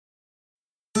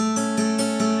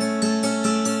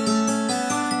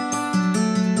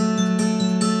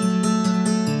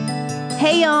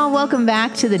Hey y'all, welcome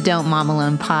back to the Don't Mom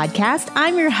Alone podcast.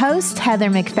 I'm your host, Heather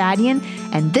McFadden,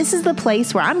 and this is the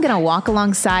place where I'm going to walk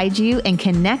alongside you and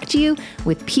connect you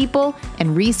with people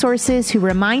and resources who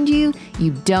remind you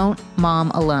you don't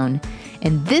mom alone.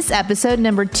 In this episode,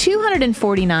 number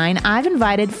 249, I've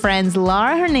invited friends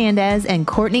Laura Hernandez and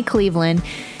Courtney Cleveland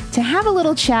to have a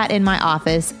little chat in my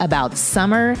office about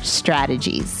summer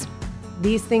strategies.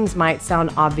 These things might sound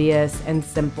obvious and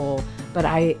simple, but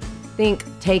I think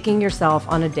taking yourself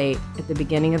on a date at the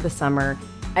beginning of the summer,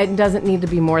 it doesn't need to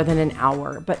be more than an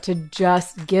hour, but to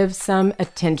just give some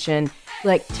attention,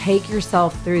 like take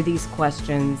yourself through these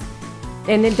questions.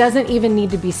 And it doesn't even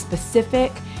need to be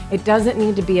specific. It doesn't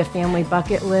need to be a family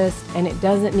bucket list, and it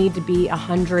doesn't need to be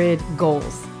 100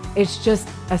 goals. It's just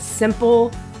a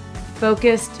simple,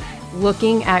 focused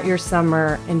looking at your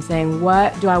summer and saying,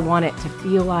 what do I want it to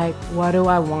feel like? What do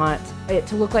I want it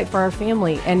to look like for our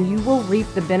family? And you will reap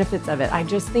the benefits of it. I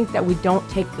just think that we don't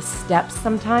take the steps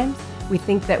sometimes. We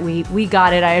think that we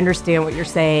got it. I understand what you're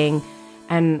saying.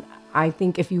 And I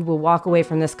think if you will walk away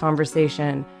from this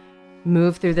conversation,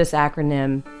 move through this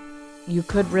acronym, you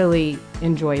could really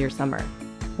enjoy your summer.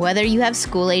 Whether you have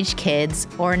school-age kids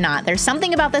or not, there's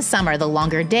something about the summer, the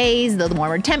longer days, the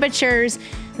warmer temperatures,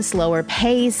 the slower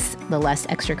pace, the less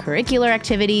extracurricular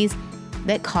activities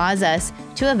that cause us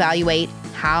to evaluate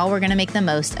how we're going to make the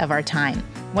most of our time.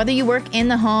 Whether you work in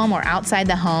the home or outside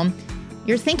the home,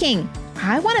 you're thinking,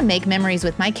 I want to make memories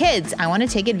with my kids. I want to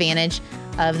take advantage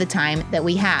of the time that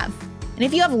we have. And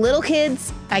if you have little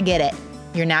kids, I get it.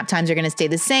 Your nap times are going to stay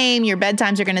the same. Your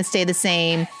bedtimes are going to stay the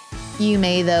same. You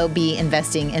may, though, be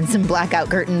investing in some blackout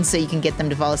curtains so you can get them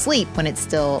to fall asleep when it's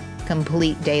still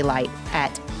complete daylight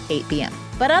at 8 p.m.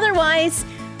 But otherwise,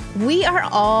 we are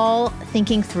all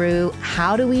thinking through,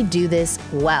 how do we do this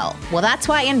well? Well, that's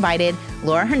why I invited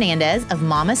Laura Hernandez of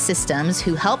Mama Systems,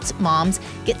 who helps moms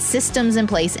get systems in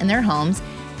place in their homes,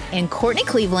 and Courtney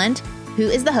Cleveland, who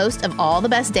is the host of All the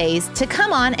Best Days, to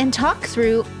come on and talk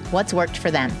through what's worked for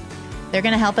them. They're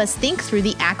going to help us think through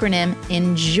the acronym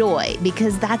ENJOY,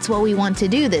 because that's what we want to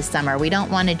do this summer. We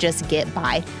don't want to just get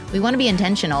by. We want to be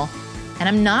intentional. And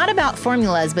I'm not about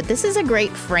formulas, but this is a great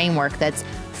framework that's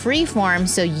free form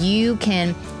so you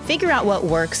can figure out what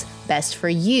works best for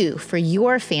you, for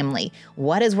your family.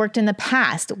 What has worked in the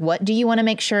past? What do you want to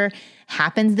make sure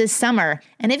happens this summer?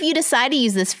 And if you decide to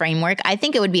use this framework, I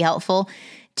think it would be helpful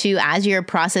to, as you're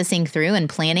processing through and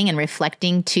planning and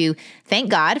reflecting, to thank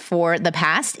God for the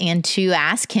past and to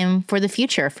ask Him for the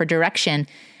future, for direction,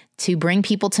 to bring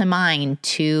people to mind,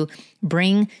 to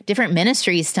bring different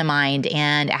ministries to mind,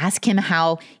 and ask Him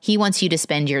how He wants you to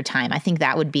spend your time. I think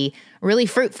that would be really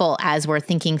fruitful as we're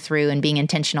thinking through and being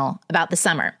intentional about the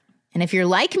summer. And if you're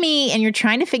like me and you're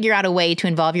trying to figure out a way to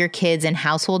involve your kids in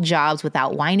household jobs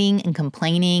without whining and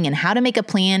complaining, and how to make a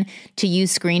plan to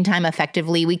use screen time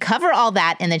effectively, we cover all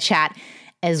that in the chat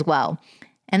as well.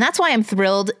 And that's why I'm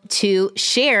thrilled to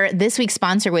share this week's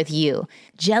sponsor with you.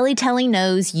 Jelly Telly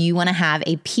knows you want to have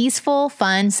a peaceful,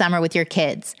 fun summer with your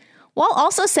kids, while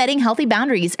also setting healthy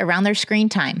boundaries around their screen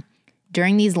time.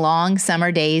 During these long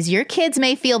summer days, your kids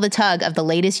may feel the tug of the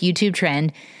latest YouTube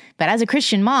trend, but as a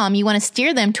Christian mom, you want to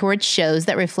steer them towards shows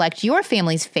that reflect your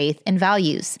family's faith and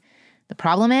values. The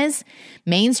problem is,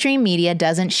 mainstream media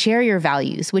doesn't share your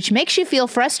values, which makes you feel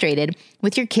frustrated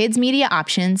with your kids' media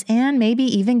options and maybe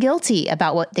even guilty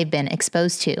about what they've been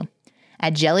exposed to.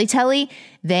 At Jelly Telly,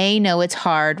 they know it's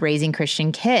hard raising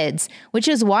Christian kids, which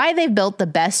is why they've built the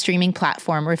best streaming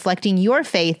platform reflecting your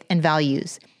faith and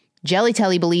values. Jelly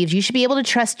Telly believes you should be able to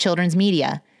trust children's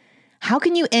media. How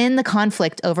can you end the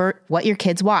conflict over what your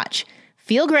kids watch,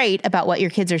 feel great about what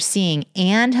your kids are seeing,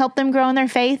 and help them grow in their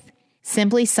faith?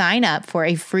 Simply sign up for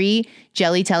a free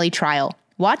Jelly Telly trial.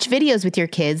 Watch videos with your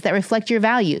kids that reflect your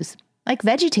values, like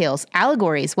VeggieTales,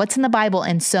 allegories, what's in the Bible,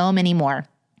 and so many more.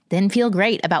 Then feel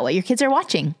great about what your kids are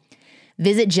watching.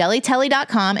 Visit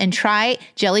jellytelly.com and try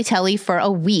Jelly Telly for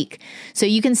a week so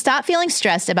you can stop feeling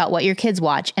stressed about what your kids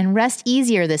watch and rest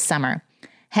easier this summer.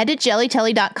 Head to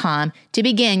jellytelly.com to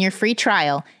begin your free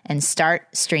trial and start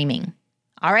streaming.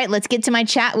 All right, let's get to my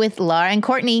chat with Laura and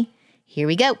Courtney. Here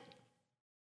we go.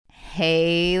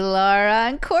 Hey, Laura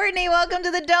and Courtney, welcome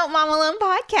to the Don't Mom Alone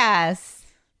podcast.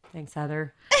 Thanks,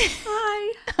 Heather.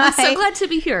 Hi. I'm so glad to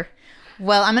be here.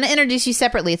 Well, I'm going to introduce you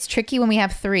separately. It's tricky when we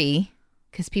have three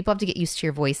because people have to get used to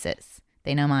your voices.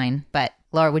 They know mine. But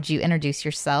Laura, would you introduce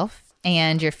yourself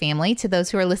and your family to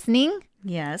those who are listening?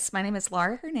 Yes, my name is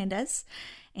Laura Hernandez,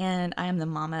 and I am the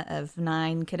mama of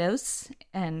 9 kiddos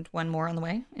and 1 more on the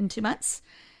way in 2 months.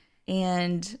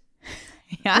 And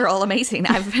they're all amazing.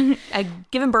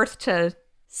 I've given birth to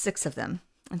 6 of them,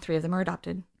 and 3 of them are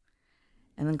adopted.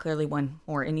 And then clearly one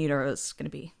more in utero is going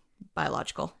to be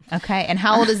biological. Okay. And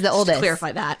how old is the Just oldest? to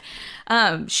clarify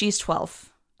that. She's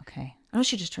 12. Okay. Oh,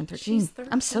 she just turned 13.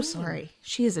 I'm so sorry.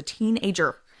 She is a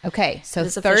teenager. Okay. So It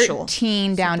is official.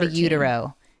 13 down to 13.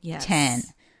 utero. Yes. 10.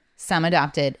 Some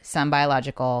adopted, some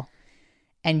biological.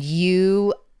 And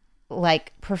you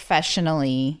like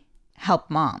professionally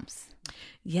help moms.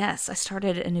 Yes. I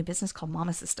started a new business called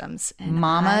Mama Systems. And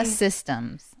Mama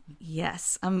Systems.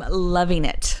 Yes. I'm loving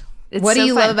it. It's What do so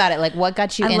you fun. love about it? Like, what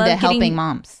got you I into love helping getting-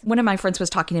 moms? One of my friends was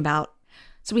talking about,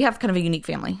 so we have kind of a unique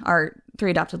family. Our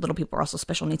 3 adopted little people are also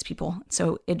special needs people.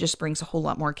 So it just brings a whole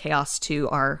lot more chaos to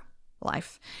our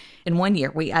life. In 1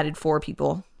 year, we added 4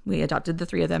 people. We adopted the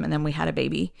 3 of them, and then we had a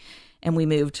baby. And we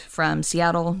moved from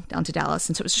Seattle down to Dallas.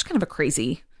 And so it was just kind of a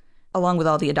crazy, along with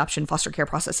all the adoption foster care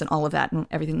process and all of that and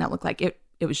everything that looked like, it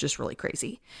was just really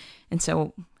crazy. And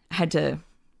so I had to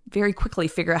very quickly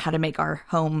figure out how to make our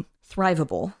home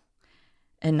thrivable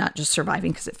and not just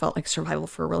surviving, because it felt like survival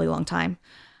for a really long time.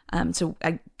 So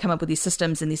I come up with these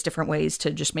systems and these different ways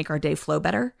to just make our day flow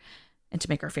better and to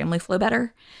make our family flow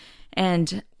better.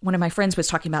 And one of my friends was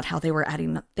talking about how they were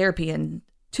adding therapy and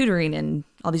tutoring and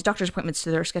all these doctor's appointments to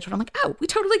their schedule. I'm like, oh, we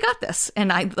totally got this.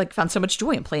 And I like found so much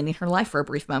joy in planning her life for a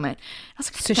brief moment. I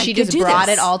was like, So I she could just do brought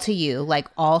this. it all to you, like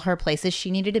all her places she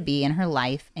needed to be in her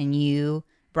life, and you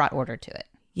brought order to it.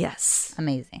 Yes.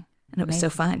 Amazing. And it was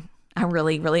so fun. I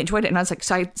really, really enjoyed it. And I was like,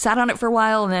 so I sat on it for a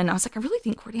while, and then I was like, I really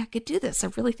think, Courtney, I could do this. I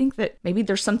really think that maybe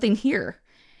there's something here.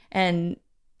 And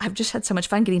I've just had so much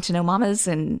fun getting to know mamas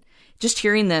and just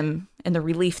hearing them and the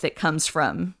relief that comes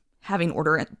from having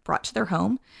order brought to their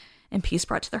home and peace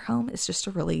brought to their home is just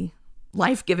a really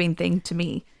life-giving thing to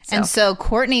me. And so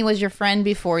Courtney was your friend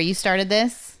before you started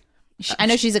this? I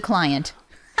know she's a client.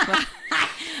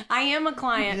 I am a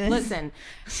client. Listen,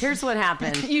 here's what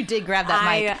happened. You did grab that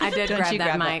mic. I did Don't grab you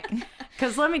that grab mic.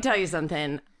 Because let me tell you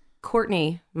something.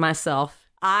 Courtney, myself,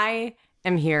 I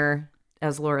am here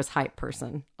as Laura's hype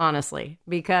person, honestly,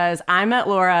 because I met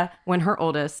Laura when her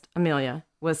oldest, Amelia,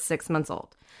 was 6 months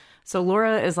old. So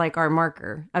Laura is like our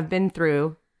marker. I've been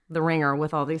through the ringer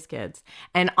with all these kids.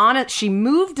 And on it, she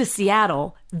moved to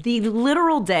Seattle the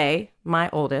literal day my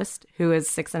oldest, who is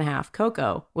 6.5,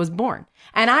 Coco, was born.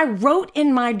 And I wrote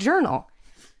in my journal,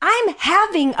 I'm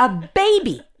having a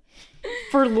baby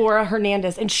for Laura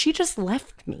Hernandez. And she just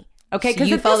left me. Okay,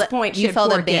 because at this point, she you had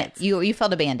felt 4 abandoned. kids. You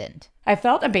felt abandoned. I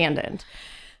felt abandoned.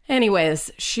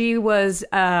 Anyways, she was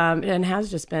and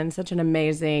has just been such an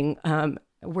amazing,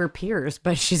 we're peers,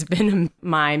 but she's been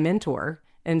my mentor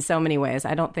in so many ways.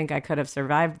 I don't think I could have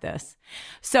survived this.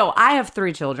 So I have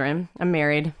 3 children. I'm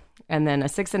married, and then a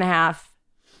 6.5,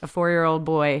 a 4-year-old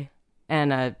boy,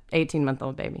 and a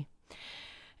 18-month-old baby.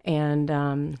 And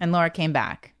Laura came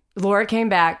back. Laura came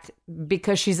back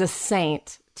because she's a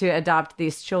saint to adopt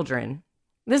these children.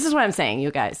 This is what I'm saying,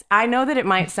 you guys. I know that it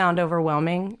might sound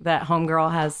overwhelming that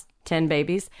homegirl has 10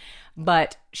 babies,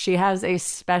 but she has a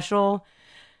special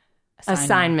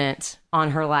assignment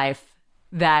on her life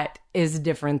that is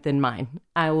different than mine.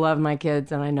 I love my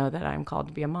kids and I know that I'm called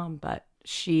to be a mom, but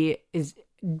she is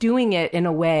doing it in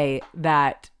a way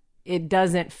that it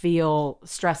doesn't feel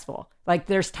stressful. Like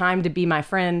there's time to be my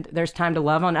friend. There's time to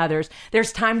love on others.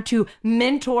 There's time to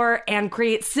mentor and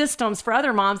create systems for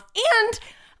other moms and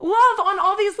love on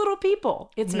all these little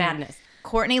people. It's madness.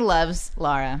 Courtney loves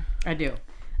Laura. I do.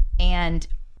 And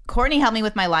Courtney helped me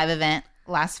with my live event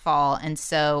last fall. And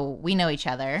so we know each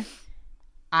other.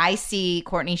 I see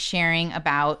Courtney sharing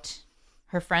about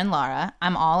her friend Laura.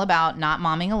 I'm all about not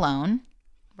momming alone,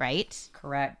 right?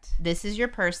 Correct. This is your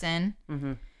person.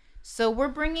 Mm-hmm. So we're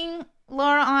bringing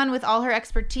Laura on with all her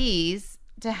expertise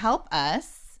to help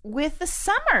us with the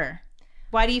summer.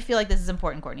 Why do you feel like this is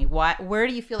important, Courtney? Where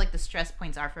do you feel like the stress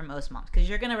points are for most moms? Because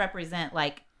you're going to represent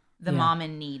like the mom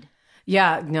in need.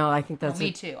 Yeah, no, I think that's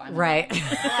Me too. I'm right.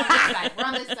 We're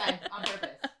on this side on purpose.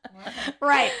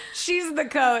 Right. She's the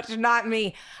coach, not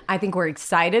me. I think we're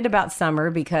excited about summer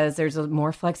because there's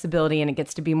more flexibility and it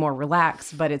gets to be more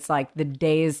relaxed, but it's like the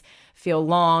days feel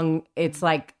long. It's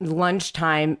like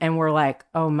lunchtime and we're like,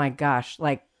 oh my gosh,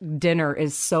 like dinner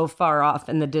is so far off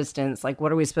in the distance. Like,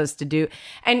 what are we supposed to do?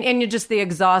 And you're just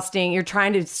you're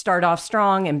trying to start off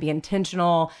strong and be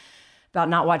intentional about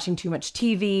not watching too much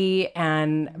TV.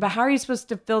 But how are you supposed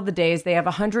to fill the days? They have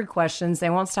 100 questions.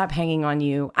 They won't stop hanging on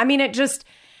you. I mean,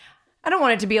 I don't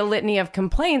want it to be a litany of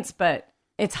complaints, but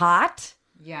it's hot.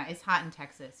 Yeah, it's hot in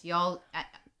Texas. Y'all,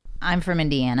 I'm from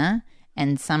Indiana,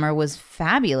 and summer was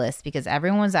fabulous because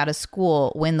everyone was out of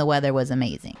school when the weather was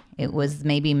amazing. It was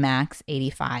maybe max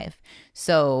 85.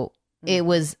 So it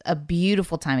was a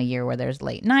beautiful time of year where there's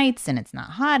late nights and it's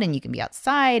not hot and you can be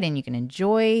outside and you can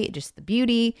enjoy just the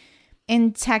beauty.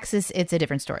 In Texas, it's a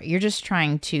different story. You're just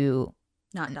trying to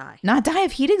Not die. not die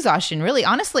of heat exhaustion, really,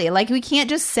 honestly. Like, we can't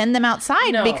just send them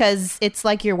outside No. because it's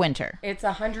like your winter. It's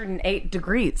 108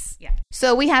 degrees. Yeah.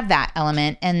 So we have that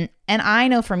element. And I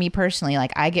know for me personally,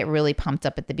 like, I get really pumped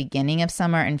up at the beginning of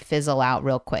summer and fizzle out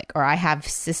real quick. Or I have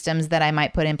systems that I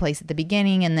might put in place at the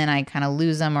beginning and then I kind of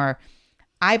lose them. Or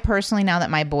I personally, now that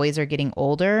my boys are getting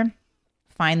older,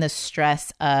 find the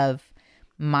stress of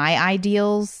my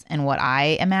ideals and what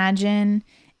I imagine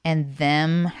and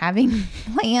them having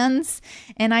plans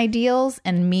and ideals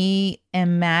and me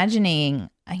imagining,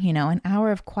 an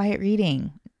hour of quiet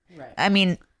reading. Right. I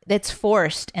mean, it's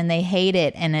forced and they hate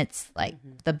it. And it's like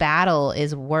the battle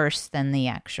is worse than the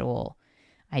actual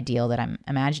ideal that I'm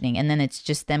imagining. And then it's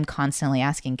just them constantly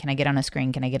asking, can I get on a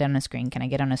screen? Can I get on a screen? Can I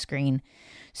get on a screen?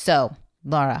 So,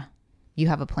 Laura, you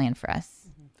have a plan for us.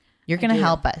 You're going to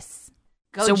help us.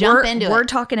 Go So jump into we're it.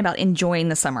 talking about enjoying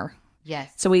the summer.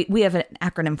 Yes. So we have an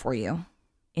acronym for you.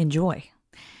 Enjoy.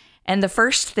 And the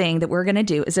first thing that we're going to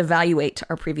do is evaluate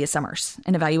our previous summers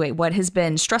and evaluate what has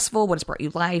been stressful, what has brought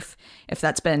you life. If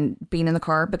that's been being in the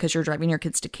car because you're driving your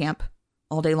kids to camp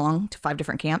all day long to 5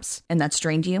 different camps and that's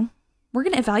drained you, we're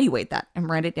going to evaluate that and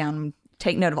write it down and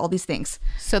take note of all these things.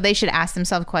 So they should ask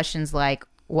themselves questions like,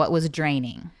 what was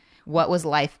draining? What was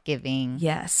life-giving?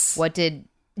 Yes.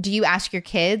 Do you ask your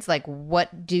kids, like,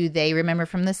 what do they remember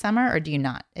from the summer, or do you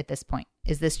not at this point?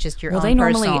 Is this just your own they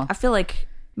normally, personal? I feel like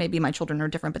maybe my children are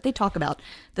different, but they talk about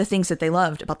the things that they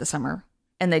loved about the summer.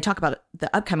 And they talk about the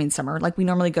upcoming summer. Like, we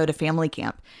normally go to family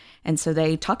camp. And so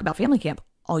they talk about family camp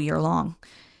all year long.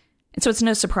 And so it's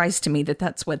no surprise to me that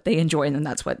that's what they enjoy and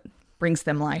that's what brings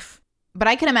them life. But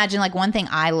I can imagine, like, one thing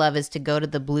I love is to go to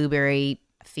the blueberry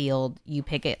field, you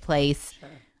pick it place. Sure.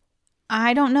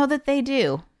 I don't know that they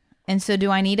do. And so do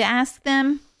I need to ask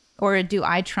them, or do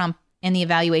I trump in the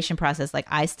evaluation process? Like,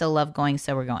 I still love going,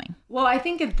 so we're going. Well, I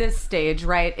think at this stage,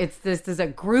 right, this is a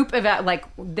group of, like,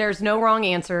 there's no wrong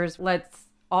answers. Let's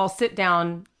all sit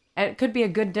down. It could be a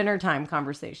good dinner time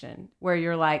conversation where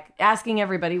you're like asking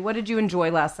everybody, what did you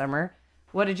enjoy last summer?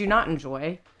 What did you not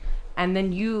enjoy? And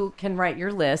then you can write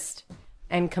your list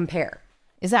and compare.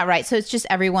 Is that right? So it's just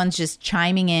everyone's just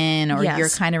chiming in, or Yes. you're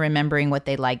kind of remembering what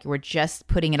they like. We're just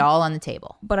putting it all on the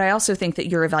table. But I also think that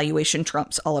your evaluation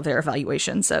trumps all of their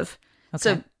evaluations of. Okay.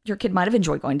 So your kid might have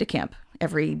enjoyed going to camp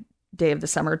every day of the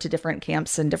summer to different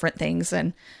camps and different things.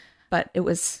 But it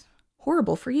was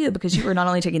horrible for you because you were not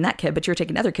only taking that kid, but you were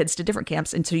taking other kids to different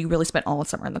camps. And so you really spent all the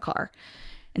summer in the car.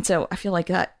 And so I feel like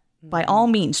that by all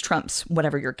means trumps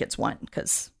whatever your kids want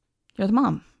because you're the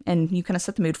mom and you kind of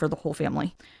set the mood for the whole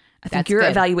family. I think That's your good.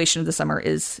 evaluation of the summer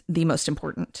is the most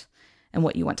important and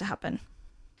what you want to happen.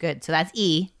 Good. So that's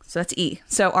E. So that's E.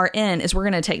 So our N is we're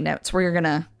going to take notes. We're going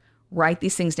to write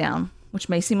these things down, which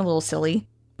may seem a little silly,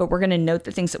 but we're going to note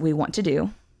the things that we want to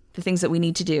do, the things that we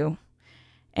need to do,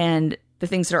 and the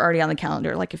things that are already on the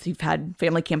calendar. Like if you've had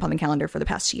family camp on the calendar for the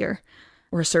past year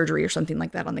or a surgery or something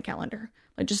like that on the calendar,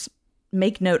 like just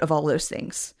make note of all those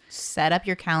things. Set up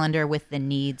your calendar with the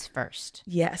needs first.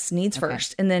 Yes, needs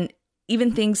first. And then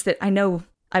even things that I know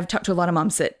I've talked to a lot of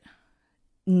moms that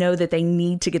know that they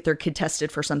need to get their kid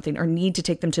tested for something or need to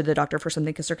take them to the doctor for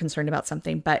something because they're concerned about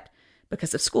something, but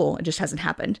because of school, it just hasn't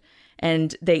happened.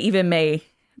 And they even may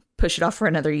push it off for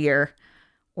another year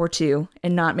or two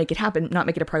and not make it happen, not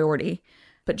make it a priority,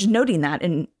 but just noting that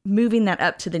and moving that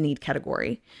up to the need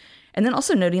category. And then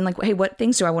also noting like, hey, what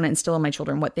things do I want to instill in my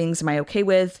children? What things am I okay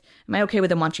with? Am I okay with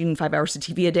them watching 5 hours of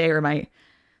TV a day? Or am I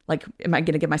going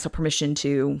to give myself permission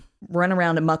to run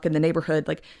around amok in the neighborhood?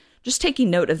 Like just taking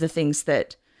note of the things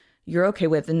that you're okay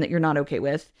with and that you're not okay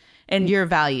with. And your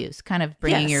values, kind of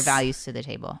bringing Yes. your values to the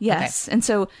table. yes. And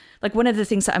so like one of the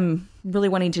things that I'm really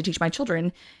wanting to teach my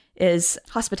children is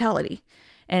hospitality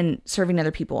and serving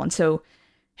other people. And so,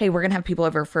 hey, we're going to have people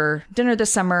over for dinner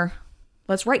this summer.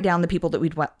 Let's write down the people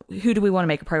that who do we want to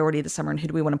make a priority this summer and who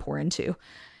do we want to pour into?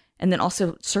 And then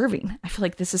also serving. I feel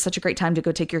like this is such a great time to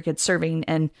go take your kids serving.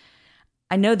 And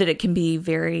I know that it can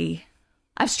be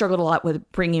I've struggled a lot with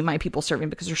bringing my people serving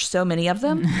because there's so many of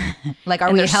them. Like, are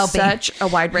and we there's helping? such a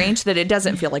wide range that it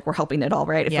doesn't feel like we're helping at all,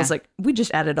 right? It Yeah. feels like we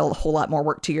just added a whole lot more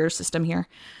work to your system here.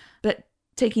 But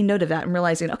taking note of that and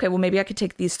realizing, okay, well, maybe I could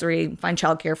take these 3, find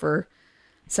childcare for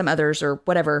some others or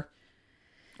whatever.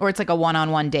 Or it's like a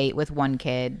one-on-one date with one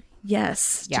kid.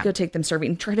 Yes, Yeah. to go take them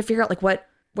serving. Try to figure out like what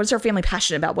is our family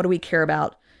passionate about? What do we care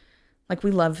about? Like we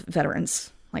love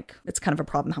veterans. Like it's kind of a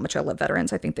problem how much I love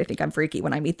veterans. I think they think I'm freaky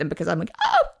when I meet them because I'm like,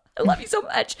 oh, I love you so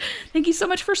much. Thank you so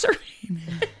much for serving.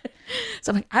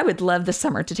 So I'm like, I would love this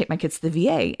summer to take my kids to the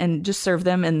VA and just serve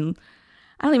them. And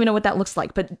I don't even know what that looks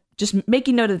like, but just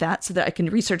making note of that so that I can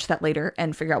research that later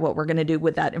and figure out what we're going to do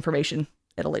with that information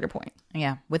at a later point.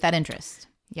 Yeah, with that interest.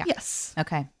 Yeah. Yes.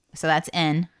 Okay. So that's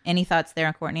N. Any thoughts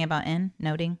there, Courtney, about N?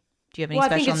 Noting? Do you have any Well, I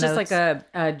special think it's notes? just like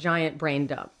a giant brain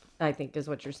dump, I think is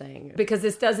what you're saying. Because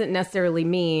this doesn't necessarily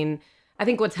mean, I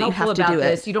think what's you helpful have to about do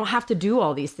this, it. you don't have to do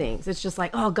all these things. It's just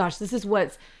like, oh gosh, this is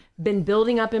what's been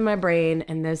building up in my brain.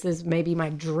 And this is maybe my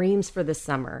dreams for this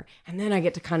summer. And then I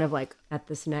get to kind of like at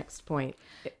this next point.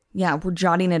 Yeah, we're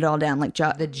jotting it all down. Like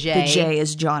The J. The J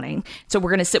is jotting. So we're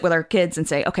going to sit with our kids and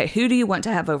say, okay, who do you want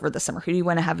to have over this summer? Who do you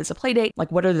want to have as a play date?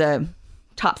 Like, what are the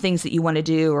top things that you want to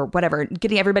do or whatever?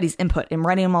 Getting everybody's input and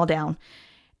writing them all down.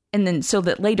 And then so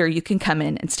that later you can come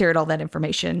in and stare at all that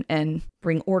information and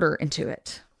bring order into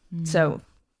it. So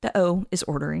the O is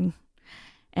ordering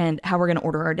and how we're going to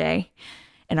order our day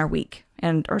and our week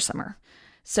and our summer.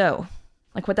 So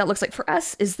like what that looks like for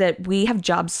us is that we have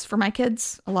jobs for my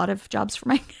kids, a lot of jobs for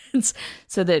my kids,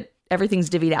 so that everything's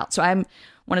divvied out. So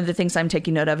one of the things I'm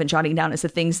taking note of and jotting down is the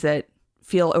things that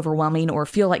feel overwhelming or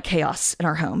feel like chaos in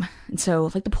our home. And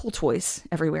so like the pool toys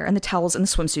everywhere and the towels and the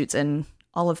swimsuits and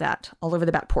all of that all over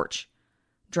the back porch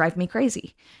drive me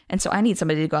crazy. And so I need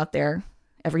somebody to go out there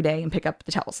every day and pick up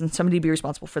the towels and somebody to be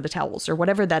responsible for the towels or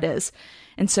whatever that is.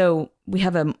 And so we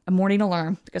have a morning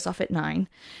alarm that goes off at 9.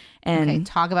 And Okay,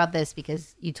 talk about this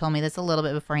because you told me this a little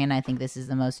bit beforehand. I think this is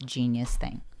the most genius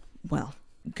thing. well,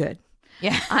 good.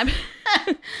 Yeah.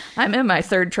 I'm in my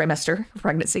 3rd trimester of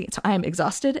pregnancy. So I'm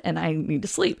exhausted and I need to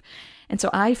sleep. And so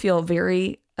I feel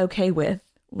very okay with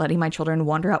letting my children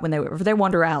wander out when they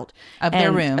wander out Of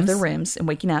their rooms and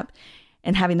waking up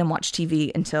and having them watch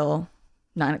TV until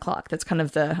 9 o'clock. That's kind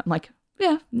of I'm like,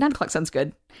 yeah, 9 o'clock sounds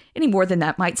good. Any more than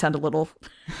that might sound a little,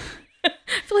 I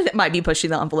feel like that might be pushing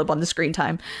the envelope on the screen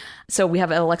time. So we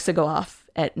have Alexa go off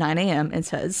at 9 a.m. and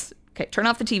says, okay, turn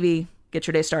off the TV, get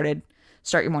your day started,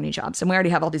 start your morning jobs. And we already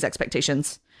have all these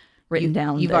expectations written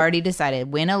down. You've already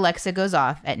decided when Alexa goes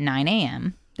off at 9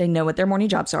 a.m. They know what their morning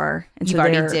jobs are. And You've so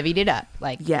already they're- divvied it up.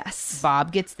 Like, Yes.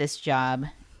 Bob gets this job.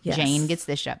 Yes. Jane gets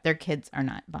this job. Their kids are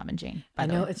not Bob and Jane. By I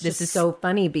the know, way. it's This just is so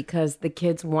funny because the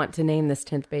kids want to name this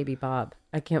 10th baby Bob.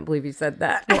 I can't believe you said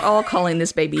that. We're all calling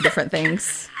this baby different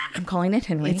things. I'm calling it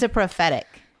Henry. It's a prophetic.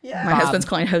 My husband's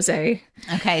calling Jose.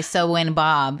 Okay, so when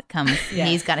Bob comes,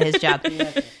 he's got his job.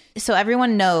 So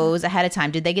everyone knows ahead of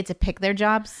time. Did they get to pick their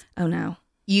jobs? Oh, no.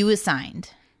 You assigned.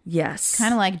 Yes.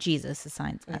 Kind of like Jesus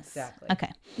assigns us. Exactly.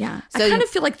 Okay. Yeah. So I kind you- of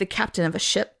feel like the captain of a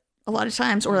ship a lot of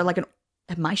times, or like a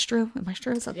maestro. A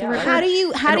maestro, is that the right How word? do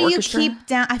you An orchestra? keep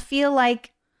down? I feel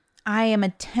like I am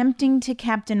attempting to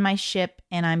captain my ship,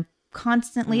 and I'm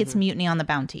constantly it's mutiny on the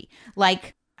Bounty.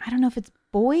 Like I don't know if it's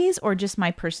boys or just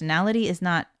my personality is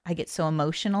not. I get so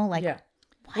emotional. Like Yeah.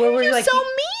 why Well, are we're you like- so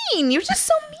mean? You're just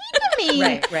so mean to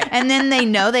me. Right. And then they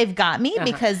know they've got me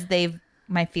because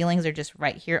my feelings are just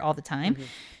right here all the time.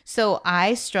 So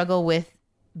I struggle with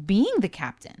being the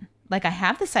captain. Like I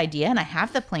have this idea and I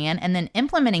have the plan, and then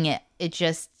implementing it, it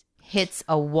just hits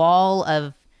a wall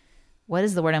of what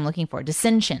is the word I'm looking for?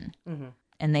 Dissension.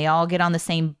 And they all get on the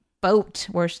same boat.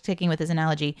 We're sticking with this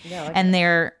analogy. And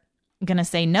they're going to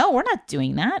say, no, we're not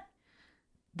doing that.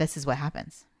 This is what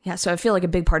happens. Yeah. So I feel like a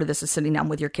big part of this is sitting down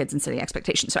with your kids and setting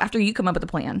expectations. So after you come up with a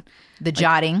plan, The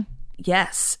jotting.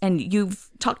 yes, and you've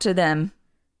talked to them,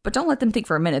 but don't let them think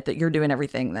for a minute that you're doing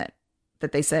everything that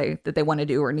they say that they want to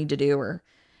do or need to do, or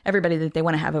everybody that they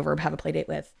want to have over, have a play date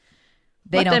with.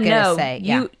 They Let don't them get a know say.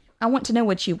 Yeah. I want to know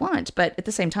what you want, but at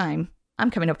the same time, I'm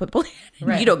coming up with a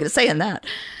plan. You don't get a say in that.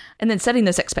 And then setting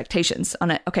those expectations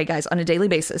okay, guys, on a daily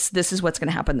basis, this is what's going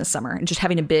to happen this summer. And just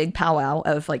having a big powwow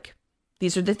of like,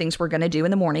 these are the things we're going to do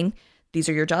in the morning. These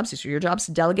are your jobs. These are your jobs.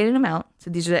 Delegating them out. So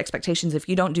these are the expectations. If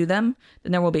you don't do them,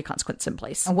 then there will be a consequence in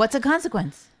place. And what's a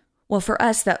consequence? Well, for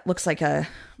us, that looks like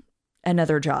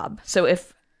another job. So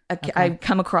if I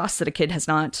come across that a kid has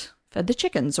not fed the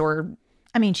chickens, or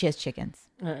I mean, she has chickens.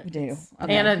 we do,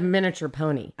 And a miniature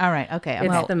pony. All right. Okay. It's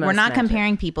Well, the we're most not magic.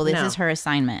 comparing people. This No. is her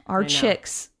assignment. our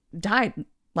chicks died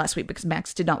last week because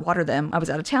Max did not water them. I was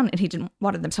out of town and he didn't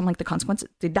water them. So I'm like, the consequence,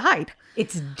 they died.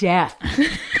 It's death.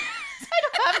 I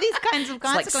don't have these kinds of like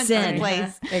consequences sin. in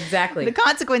place. Exactly. The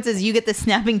consequence is you get the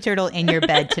snapping turtle in your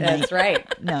bed tonight. That's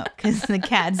right. No, because the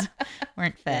cats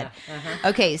weren't fed.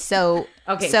 Okay, so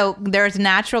Okay. so there's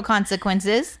natural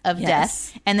consequences of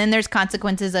Yes. death, and then there's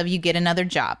consequences of you get another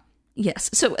job. Yes.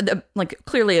 So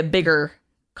clearly a bigger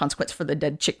consequence for the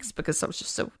dead chicks, because I was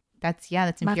just so That's my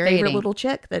infuriating. favorite little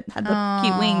chick that had the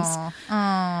cute wings.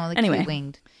 Oh, the Anyway. cute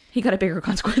winged. He got a bigger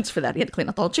consequence for that. He had to clean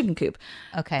out the whole chicken coop.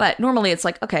 Okay, But normally it's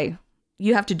like, okay,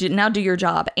 you have to do your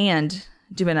job and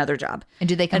do another job. and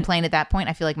do they complain at that point?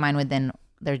 I feel like mine would then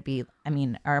there'd be, I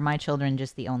mean, are my children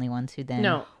just the only ones who then?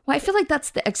 No. Well, I feel like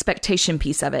that's the expectation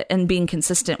piece of it and being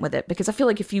consistent with it, because I feel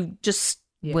like if you just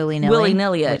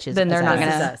willy-nilly it, then they're not going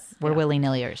to. We're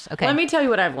willy-nilliers. Okay. Let me tell you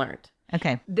what I've learned.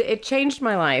 Okay. It changed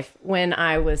my life when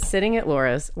I was sitting at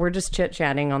Laura's. We're just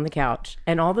chit-chatting on the couch.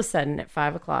 And all of a sudden at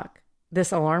 5 o'clock,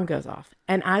 this alarm goes off.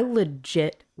 And I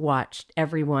legit watched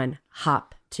everyone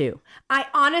hop to.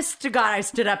 Honest to God, I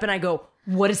stood up and I go,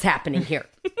 what is happening here?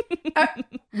 What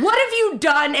have you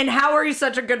done? And how are you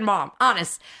such a good mom?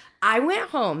 Honest. I went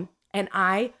home and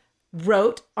I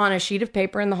wrote on a sheet of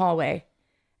paper in the hallway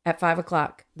at 5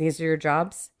 o'clock, these are your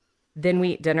jobs. Then we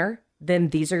eat dinner. Then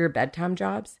these are your bedtime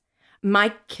jobs.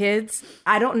 My kids,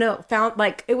 I don't know, found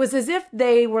like, it was as if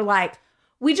they were like,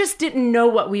 we just didn't know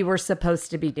what we were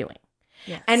supposed to be doing.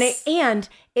 Yes. And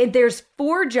there's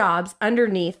 4 jobs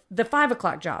underneath the 5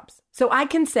 o'clock jobs. So I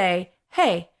can say,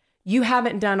 hey, you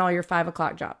haven't done all your 5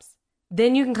 o'clock jobs.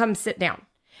 Then you can come sit down.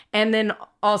 And then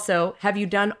also, have you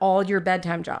done all your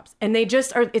bedtime jobs? And they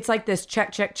just are, it's like this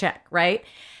check, check, check, right?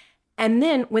 And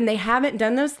then when they haven't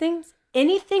done those things,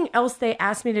 anything else they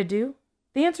ask me to do,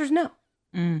 the answer is no.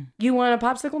 You want a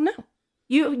popsicle? No.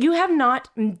 You have not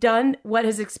done what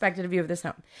is expected of you of this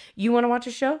home. You want to watch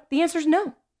a show? The answer is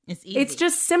no. It's easy. It's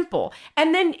just simple.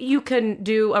 And then you can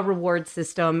do a reward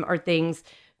system or things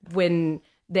when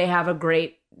they have a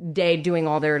great day doing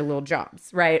all their little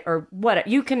jobs, right? Or what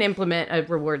you can implement a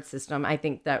reward system. I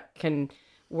think that can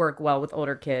work well with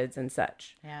older kids and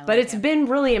such. Yeah, but it's been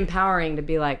really empowering to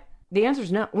be like, the answer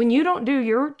is no. When you don't do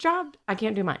your job, I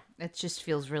can't do mine. It just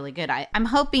feels really good. I'm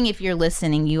hoping if you're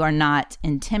listening, you are not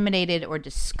intimidated or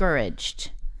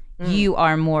discouraged. You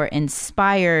are more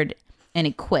inspired and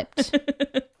equipped.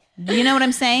 Do you know what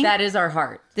I'm saying? That is our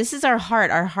heart. This is our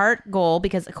heart goal,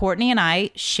 because Courtney and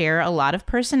I share a lot of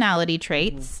personality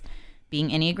traits, being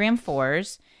Enneagram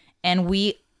 4s, and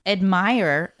we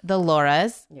admire the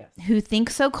Lauras who think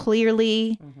so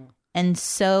clearly and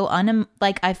so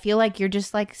I feel like you're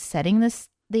just like setting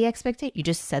the expectation. You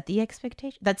just set the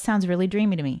expectation. That sounds really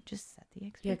dreamy to me. Just set the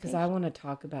expectation. Yeah, because I want to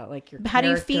talk about like your how do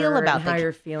you feel about how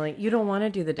you're feeling. You don't want to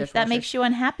do the dishwasher. If that makes you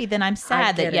unhappy, then I'm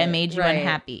sad that I made you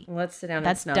unhappy. Let's sit down.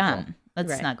 That's and snuggle. done.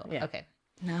 Let's snuggle. Yeah. Okay.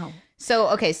 No.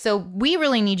 So we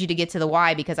really need you to get to the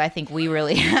why, because I think we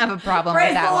really have a problem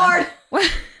with that one.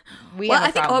 Well,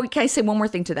 I think, can I say one more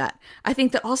thing to that? I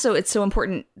think that also it's so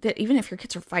important that even if your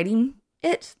kids are fighting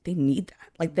it, they need that.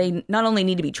 Like, they not only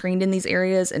need to be trained in these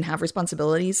areas and have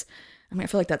responsibilities. I mean, I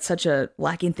feel like that's such a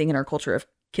lacking thing in our culture of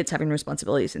kids having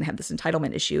responsibilities and have this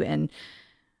entitlement issue. And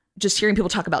just hearing people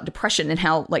talk about depression and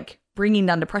how, like, bringing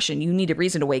down depression, you need a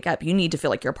reason to wake up. You need to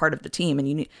feel like you're a part of the team.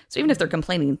 And so even if they're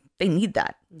complaining, they need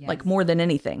that, like, more than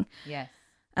anything. Yes.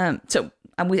 So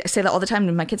I say that all the time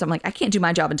to my kids. I'm like, I can't do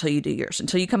my job until you do yours.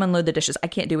 Until you come unload the dishes, I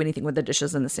can't do anything with the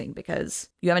dishes in the sink because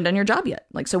you haven't done your job yet.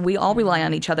 Like, so we all rely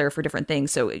on each other for different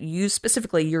things. So you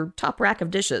specifically, your top rack of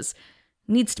dishes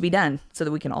needs to be done so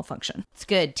that we can all function. It's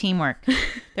good. Teamwork.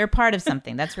 They're part of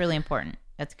something. That's really important.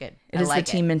 That's good. It is the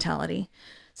team mentality.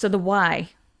 So the why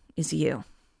is you.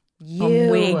 You.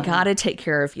 We got to take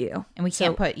care of you. And we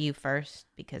can't put you first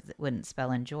because it wouldn't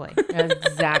spell enjoy.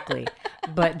 Exactly.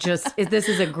 But this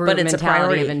is a group But it's mentality a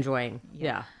priority of enjoying.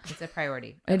 Yeah. It's a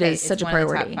priority. It is such a one of the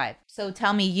priority. top 5. So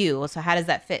tell me you. So how does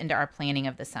that fit into our planning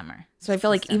of the summer? So I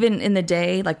feel like even in the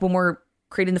day, like when we're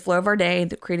creating the flow of our day,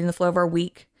 creating the flow of our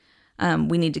week,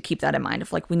 we need to keep that in mind.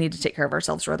 If like we need to take care of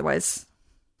ourselves, or otherwise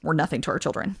we're nothing to our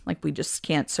children. Like we just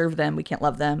can't serve them. We can't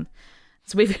love them.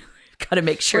 So we've got to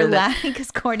make sure we're laughing because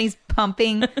Courtney's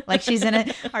pumping like she's in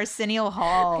an Arsenio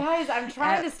Hall. Guys, I'm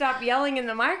trying to stop yelling in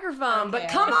the microphone, but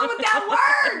come on with that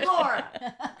word, Laura.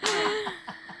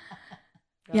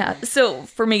 Yeah. So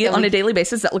for me, on a daily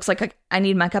basis, that looks like I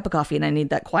need my cup of coffee and I need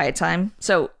that quiet time.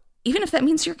 So even if that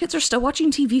means your kids are still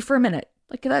watching TV for a minute,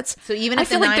 like that's so. Even if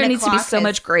I feel like there needs to be so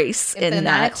much grace in that. If the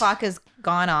 9 o'clock has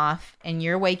gone off and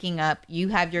you're waking up, you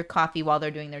have your coffee while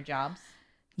they're doing their jobs.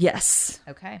 Yes.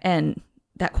 Okay. And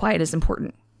that quiet is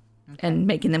important, and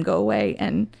making them go away.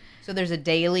 And so there's a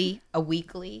daily, a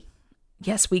weekly.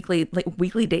 Yes, weekly, like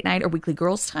weekly date night or weekly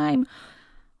girls' time,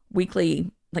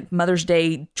 weekly like Mother's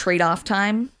Day trade-off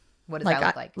time. What does that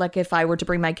look like? Like if I were to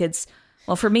bring my kids,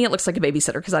 well, for me, it looks like a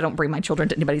babysitter because I don't bring my children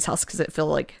to anybody's house because I feel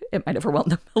like it might overwhelm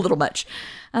them a little much.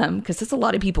 Because it's a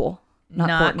lot of people.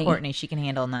 Not Courtney. She can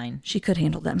handle 9. She could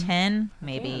handle them. 10,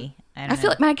 maybe. I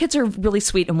feel like my kids are really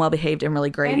sweet and well-behaved and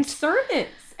really great. And servants.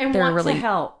 And they're want really to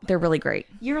help. They're really great.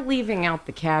 You're leaving out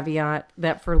the caveat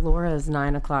that for Laura's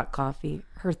 9 o'clock coffee,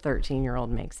 her 13-year-old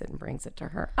makes it and brings it to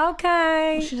her.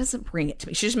 Okay. She doesn't bring it to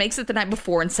me. She just makes it the night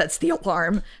before and sets the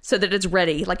alarm so that it's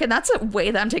ready. Like, and that's a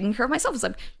way that I'm taking care of myself. It's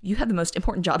like, you have the most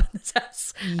important job in this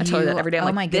house. I tell her that every day. I'm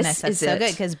like, my goodness, this that's is so it.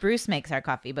 good because Bruce makes our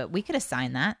coffee, but we could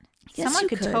assign that. Yes, Someone you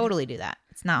could could. totally do that.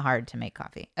 It's not hard to make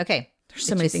coffee. Okay. There's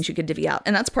so many things you could divvy out.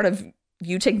 And that's part of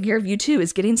you taking care of you too,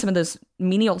 is getting some of those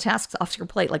menial tasks off your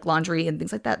plate, like laundry and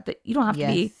things like that, that you don't have to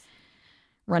be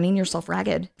running yourself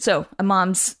ragged. So a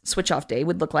mom's switch off day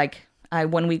would look like, I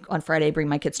 1 week on Friday bring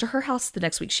my kids to her house. The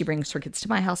next week she brings her kids to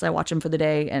my house. I watch them for the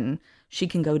day and she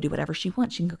can go do whatever she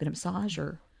wants. She can go get a massage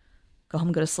or go home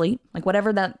and go to sleep. Like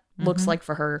whatever that looks like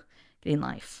for her getting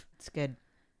life. It's good.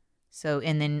 So,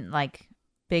 and then like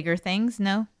bigger things,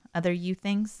 no? Other you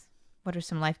things? What are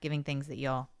some life-giving things that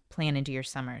y'all plan into your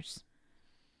summers?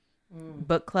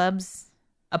 Book clubs?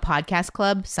 A podcast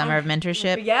club? Summer of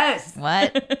mentorship? Yes.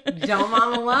 What? Don't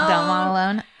mom alone. Don't mom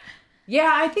alone? Yeah,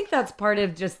 I think that's part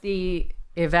of just the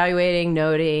evaluating,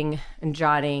 noting, and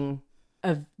jotting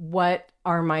of what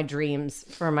are my dreams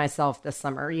for myself this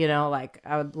summer. You know, like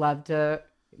I would love to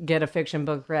get a fiction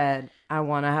book read. I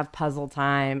want to have puzzle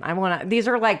time. These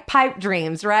are like pipe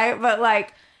dreams, right? But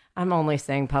like, I'm only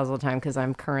saying puzzle time because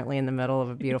I'm currently in the middle of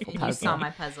a beautiful puzzle. You saw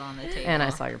my puzzle on the table. And I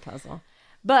saw your puzzle.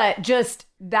 But just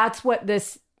that's what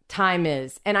this time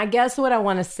is. And I guess what I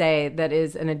want to say that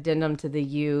is an addendum to the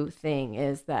you thing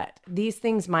is that these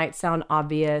things might sound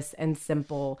obvious and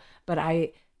simple, but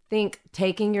I think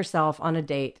taking yourself on a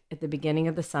date at the beginning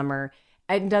of the summer,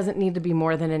 it doesn't need to be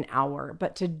more than an hour,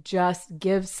 but to just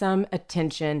give some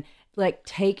attention, like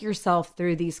take yourself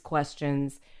through these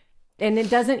questions. And it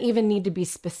doesn't even need to be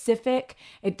specific.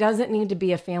 It doesn't need to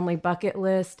be a family bucket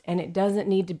list, and it doesn't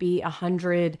need to be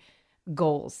 100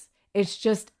 goals. It's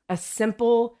just a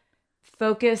simple,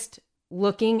 focused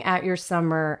looking at your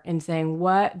summer and saying,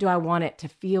 what do I want it to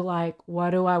feel like?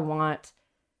 What do I want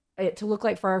it to look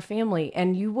like for our family?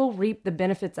 And you will reap the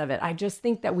benefits of it. I just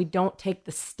think that we don't take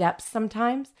the steps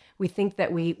sometimes. We think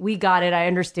that we got it. I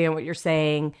understand what you're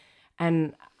saying.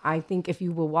 And I think if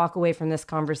you will walk away from this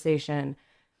conversation,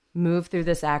 move through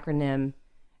this acronym,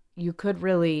 you could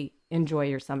really enjoy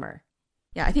your summer.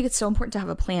 Yeah, I think it's so important to have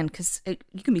a plan because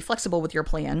you can be flexible with your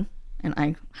plan. And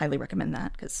I highly recommend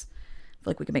that because I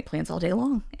feel like we can make plans all day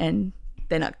long and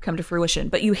they not come to fruition.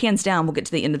 But you hands down will get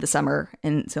to the end of the summer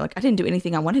and so like, I didn't do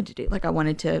anything I wanted to do. Like I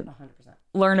wanted to 100%.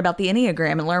 Learn about the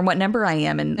Enneagram and learn what number I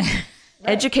am and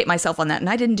educate myself on that. And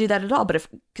I didn't do that at all. But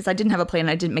because I didn't have a plan,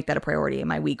 I didn't make that a priority in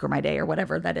my week or my day or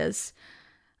whatever that is.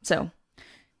 So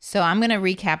I'm going to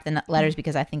recap the letters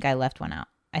because I think I left one out.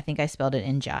 I think I spelled it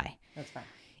Enjoy. That's fine.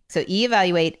 So E,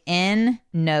 evaluate, N,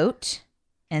 note,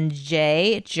 and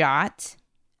J, jot.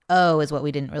 O is what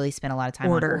we didn't really spend a lot of time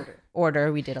on.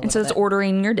 Order. We did a little bit. And so it's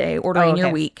ordering your day, ordering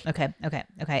your week. Okay.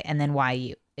 And then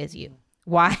Y is you.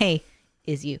 Y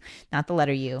is you. Not the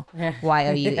letter U.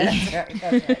 Y-O-U-E.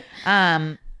 That's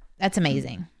right. That's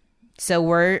amazing. So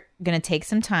we're going to take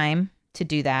some time to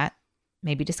do that.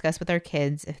 Maybe discuss with our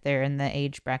kids if they're in the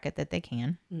age bracket that they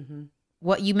can. Mm-hmm.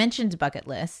 What you mentioned bucket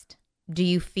list. Do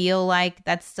you feel like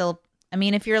that's still, I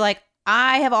mean, if you're like,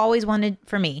 I have always wanted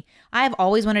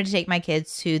to take my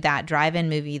kids to that drive-in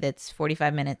movie that's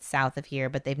 45 minutes south of here,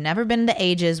 but they've never been the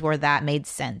ages where that made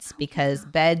sense because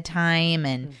bedtime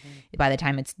and by the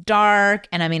time it's dark.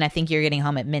 And I mean, I think you're getting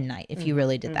home at midnight if you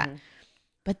really did that.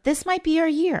 But this might be our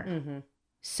year.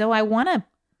 So I want to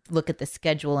look at the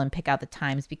schedule and pick out the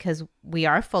times because we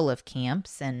are full of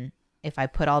camps. And if I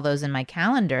put all those in my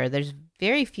calendar, there's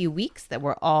very few weeks that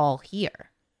we're all here.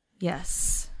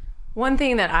 Yes. One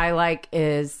thing that I like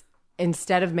is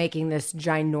instead of making this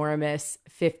ginormous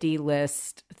 50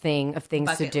 list thing of things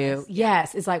Bucket to do, list, yeah.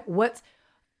 yes, it's like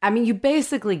you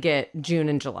basically get June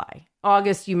and July.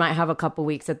 August, you might have a couple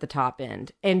weeks at the top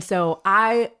end. And so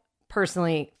I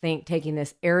personally think taking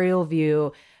this aerial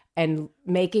view and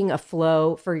making a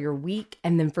flow for your week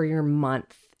and then for your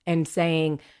month and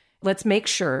saying, let's make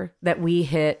sure that we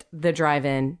hit the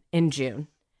drive-in in June.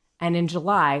 And in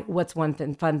July, what's one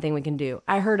fun thing we can do?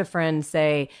 I heard a friend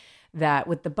say that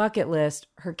with the bucket list,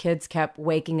 her kids kept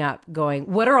waking up going,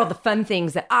 what are all the fun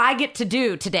things that I get to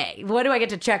do today? What do I get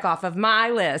to check off of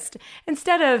my list?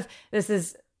 Instead of this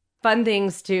is fun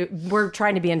things we're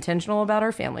trying to be intentional about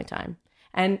our family time.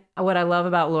 And what I love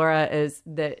about Laura is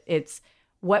that it's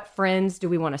what friends do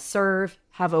we want to serve,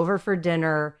 have over for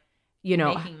dinner,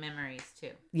 Making memories too.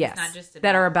 Yes, It's not just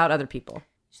that are about other people.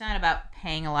 It's not about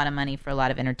paying a lot of money for a lot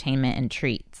of entertainment and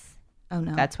treats. Oh,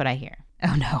 no. That's what I hear.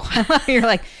 Oh no. You're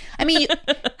like, I mean,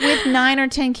 with 9 or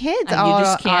 10 kids, And you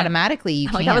just can't. automatically you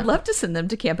Like, can't. I would love to send them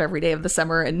to camp every day of the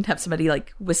summer and have somebody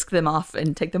like whisk them off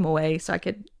and take them away so I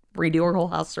could redo our whole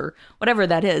house or whatever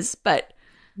that is. But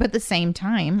at the same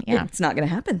time, yeah. it's not going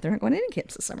to happen. They're not going to any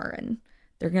camps this summer, and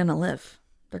they're going to live.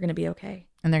 They're going to be okay.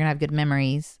 And they're going to have good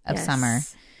memories of Yes. summer.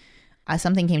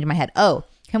 Something came to my head. Oh,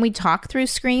 can we talk through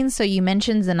screens? So you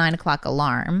mentioned the 9 o'clock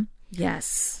alarm.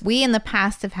 Yes. We in the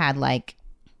past have had like,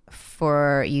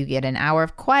 for you get an hour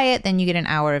of quiet, then you get an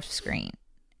hour of screen.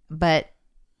 But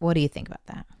what do you think about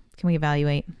that? Can we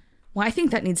evaluate? Well, I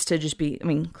think that needs to just be, I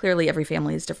mean, clearly every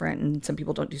family is different, and some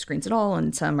people don't do screens at all,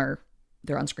 and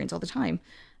they're on screens all the time.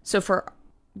 So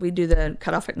we do the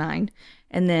cutoff at 9,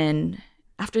 and then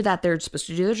after that, they're supposed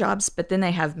to do their jobs, but then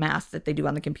they have math that they do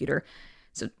on the computer.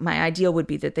 So my ideal would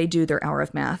be that they do their hour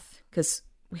of math, because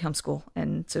we homeschool,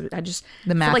 and so I just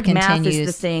The math feel like math continues. is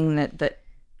the thing that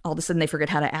all of a sudden they forget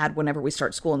how to add whenever we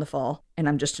start school in the fall, and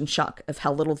I'm just in shock of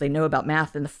how little they know about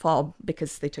math in the fall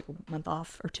because they took a month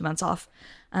off or 2 months off.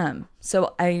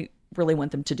 So I really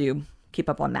want them to keep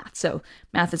up on math. So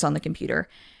math is on the computer,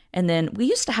 and then we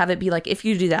used to have it be like, if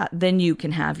you do that, then you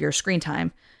can have your screen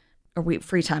time or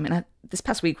free time. And this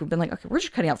past week we've been like, okay, we're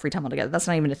just cutting out free time altogether. That's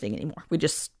not even a thing anymore. We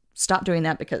just stopped doing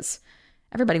that because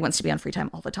everybody wants to be on free time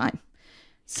all the time.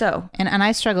 So, And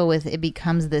I struggle with it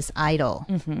becomes this idol.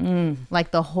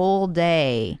 Like the whole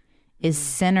day is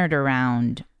centered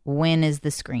around when is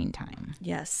the screen time.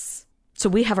 yes. So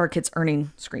we have our kids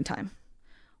earning screen time,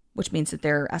 which means that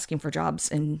they're asking for jobs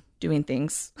and doing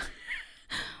things.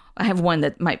 I have one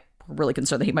that we're really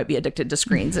concerned that he might be addicted to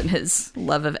screens and his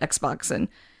love of Xbox. And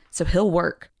so he'll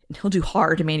work and he'll do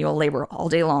hard manual labor all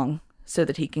day long so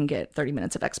that he can get 30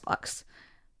 minutes of Xbox.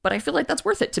 But I feel like that's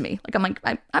worth it to me. Like,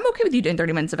 I'm okay with you doing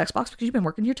 30 minutes of Xbox because you've been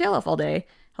working your tail off all day,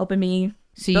 helping me.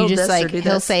 So you build just this like, or do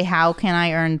he'll this. say, how can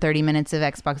I earn 30 minutes of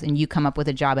Xbox? And you come up with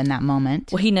a job in that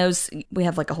moment. Well, he knows we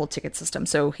have like a whole ticket system.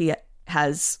 So he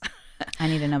has, I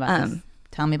need to know about this.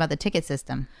 Tell me about the ticket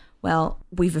system. well,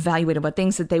 we've evaluated what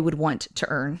things that they would want to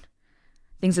earn,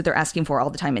 things that they're asking for all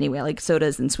the time anyway, like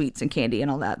sodas and sweets and candy and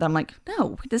all that. But I'm like,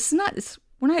 no,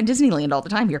 we're not at Disneyland all the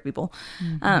time here, people.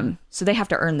 So they have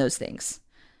to earn those things.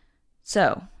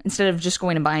 So instead of just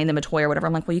going and buying them a toy or whatever,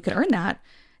 I'm like, well, you can earn that.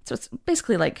 So it's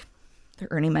basically like they're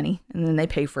earning money and then they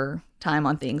pay for time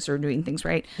on things or doing things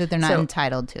right. That they're not So-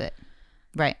 entitled to it.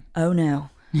 Right. Oh no.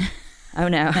 Oh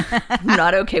no. I'm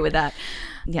not okay with that.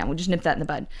 Yeah, we'll just nip that in the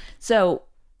bud. So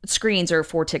screens are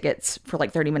 4 tickets for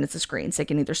like 30 minutes of screens. They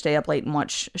can either stay up late and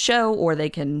watch a show or they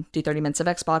can do 30 minutes of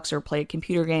Xbox or play a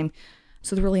computer game.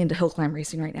 So they're really into hill climb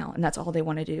racing right now. And that's all they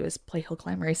want to do is play hill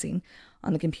climb racing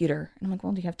on the computer. And I'm like,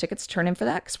 well, do you have tickets to turn in for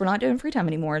that? Because we're not doing free time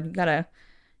anymore. You gotta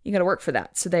work for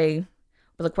that. So they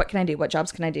were like, what can I do? What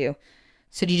jobs can I do?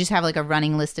 So do you just have like a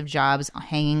running list of jobs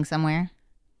hanging somewhere?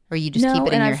 Or you just No, keep it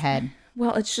in and your I've- head?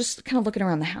 Well, it's just kind of looking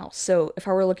around the house. So if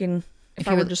I were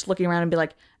just looking around and be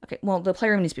like, okay, well, the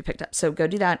playroom needs to be picked up. So go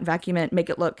do that, vacuum it, make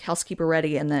it look housekeeper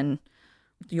ready, and then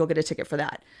you'll get a ticket for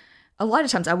that. A lot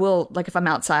of times I will, like if I'm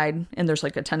outside and there's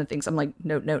like a ton of things, I'm like,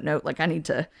 note. Like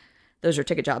those are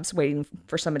ticket jobs waiting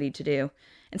for somebody to do.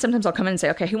 And sometimes I'll come in and say,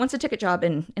 okay, who wants a ticket job?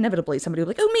 And inevitably somebody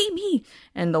will be like, oh, me.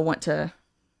 And they'll want to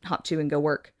hop to and go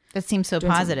work. That seems so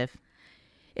positive.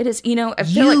 It is, I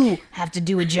feel You like have to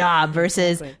do a job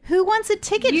versus who wants a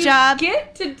ticket job?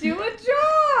 Get to do a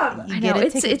job. You I get know a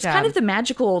it's ticket kind job. of the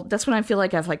magical. That's when I feel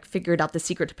like I've like figured out the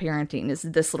secret to parenting is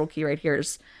this little key right here.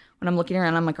 Is when I'm looking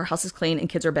around, I'm like, our house is clean and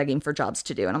kids are begging for jobs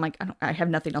to do, and I'm like, I have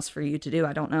nothing else for you to do.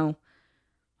 I don't know.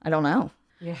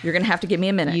 Yeah. You're gonna have to give me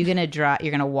a minute.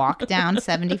 You're gonna walk down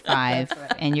 75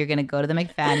 and you're gonna go to the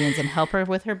McFadden's and help her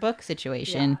with her book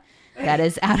situation. That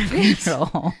is out of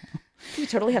control. You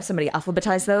totally have somebody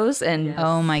alphabetize those and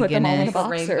Oh my put them all in a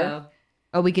goodness. box. Or,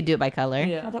 Oh, we could do it by color.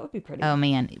 oh, that would be pretty. Oh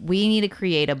man, we need to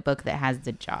create a book that has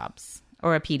the jobs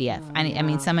or a PDF. I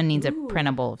mean, someone needs a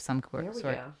printable of some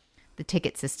sort. The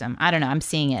ticket system. I don't know. I'm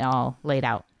seeing it all laid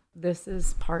out. This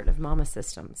is part of Mama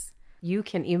Systems. You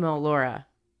can email Laura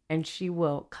and she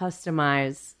will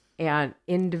customize and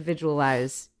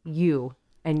individualize you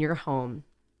and your home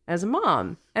as a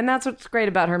mom. And that's what's great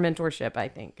about her mentorship, I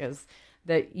think, is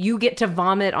that you get to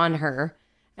vomit on her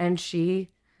and she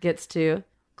gets to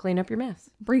clean up your mess.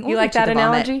 Bring You order like to that the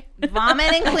vomit. analogy?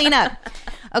 Vomit and clean up.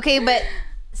 Okay, but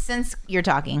since you're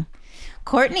talking,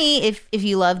 Courtney, if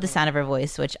you love the sound of her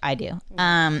voice, which I do,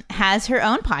 has her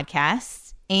own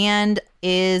podcast and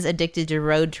is addicted to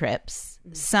road trips.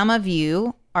 Some of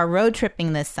you are road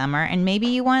tripping this summer and maybe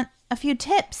you want a few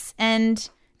tips. And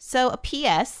so a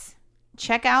PS,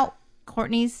 check out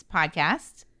Courtney's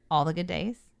podcast, All the Good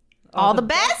Days. All the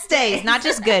best days, not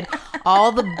just good.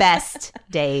 all the best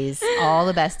days. All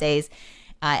the best days.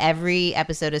 Every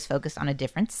episode is focused on a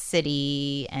different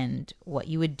city and what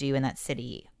you would do in that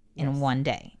city in one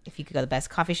day. If you could go to the best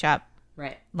coffee shop,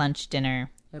 Right. lunch,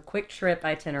 dinner. A quick trip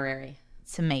itinerary.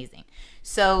 It's amazing.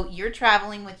 So you're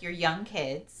traveling with your young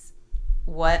kids.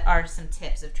 What are some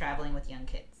tips of traveling with young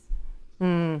kids?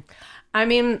 I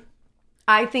mean,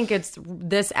 I think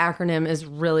this acronym is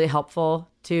really helpful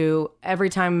to every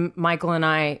time Michael and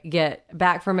I get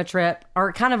back from a trip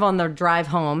or kind of on the drive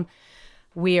home,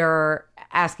 we are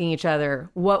asking each other,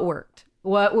 what worked?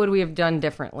 What would we have done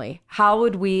differently? How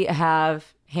would we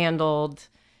have handled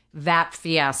that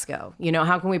fiasco? You know,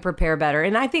 how can we prepare better?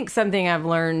 And I think something I've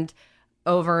learned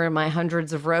over my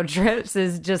hundreds of road trips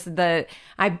is just that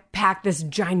I pack this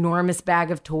ginormous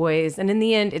bag of toys, and in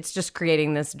the end, it's just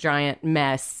creating this giant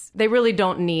mess. They really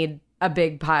don't need a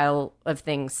big pile of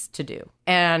things to do.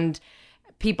 And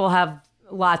people have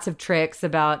lots of tricks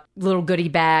about little goodie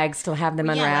bags to have them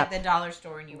unwrap. Yeah, like the dollar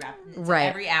store and you wrap. Right.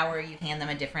 Every hour you hand them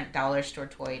a different dollar store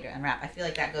toy to unwrap. I feel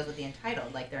like that goes with the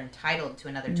entitled. Like they're entitled to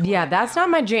another toy. Yeah, that's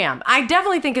not my jam. I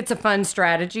definitely think it's a fun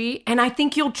strategy, and I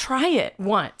think you'll try it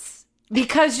once.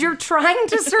 Because you're trying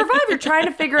to survive. You're trying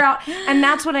to figure out. And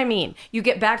that's what I mean. You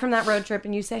get back from that road trip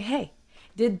and you say, hey,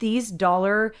 did these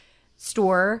dollar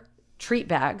store treat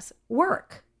bags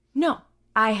work? No.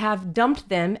 I have dumped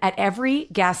them at every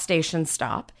gas station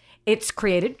stop. It's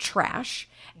created trash.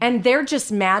 And they're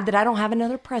just mad that I don't have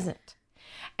another present.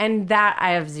 And that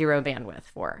I have zero bandwidth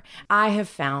for. I have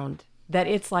found that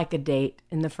it's like a date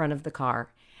in the front of the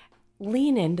car.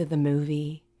 Lean into the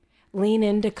movie. Lean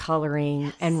into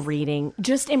coloring and reading.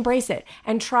 Just embrace it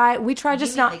and try. We try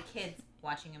just not. The kids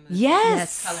watching a movie.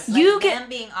 Yes, Color. you like get them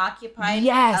being occupied.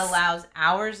 Yes. Allows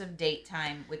hours of date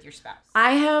time with your spouse.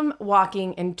 I am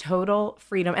walking in total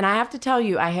freedom, and I have to tell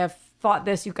you, I have fought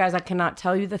this, you guys. I cannot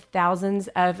tell you the thousands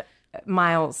of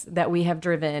miles that we have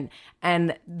driven,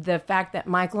 and the fact that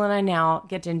Michael and I now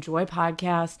get to enjoy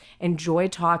podcasts, enjoy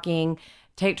talking.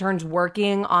 Take turns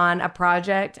working on a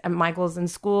project. And Michael's in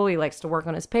school. He likes to work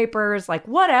on his papers, like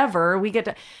whatever. We get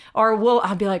to, or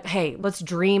I'll be like, hey, let's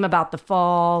dream about the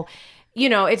fall. You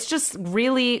know, it's just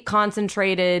really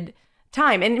concentrated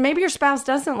time. And maybe your spouse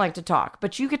doesn't like to talk,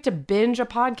 but you get to binge a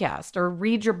podcast or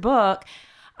read your book.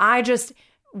 I just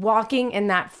walking in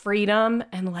that freedom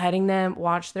and letting them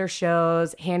watch their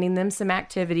shows, handing them some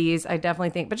activities, I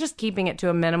definitely think, but just keeping it to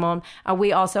a minimum.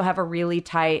 We also have a really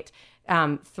tight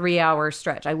 3-hour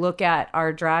stretch. I look at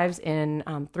our drives in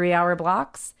 3-hour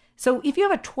blocks. So if you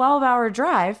have a 12-hour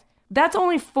drive, that's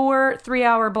only 4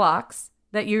 3-hour blocks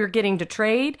that you're getting to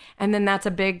trade. And then that's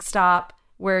a big stop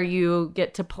where you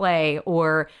get to play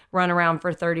or run around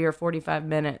for 30 or 45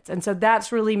 minutes. And so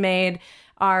that's really made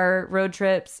our road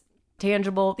trips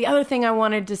tangible. The other thing I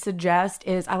wanted to suggest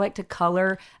is I like to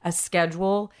color a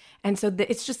schedule. And so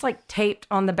it's just like taped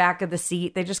on the back of the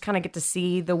seat. They just kind of get to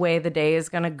see the way the day is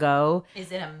going to go.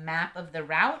 Is it a map of the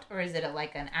route or is it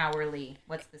like an hourly?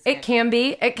 What's the schedule? It can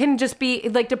be. It can just be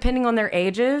like depending on their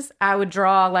ages. I would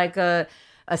draw like a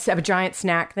giant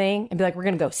snack thing and be like, we're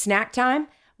going to go snack time.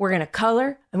 We're going to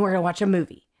color and we're going to watch a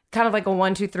movie. Kind of like a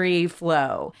 1, 2, 3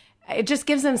 flow. It just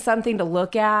gives them something to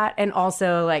look at and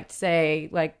also like say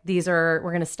like we're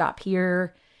going to stop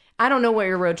here. I don't know what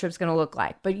your road trip's going to look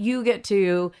like, but you get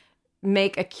to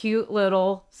make a cute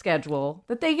little schedule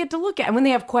that they get to look at. And when they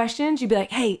have questions, you'd be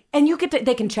like, hey, and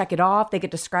they can check it off. They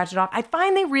get to scratch it off. I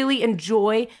find they really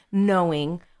enjoy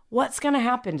knowing what's going to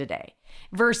happen today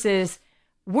versus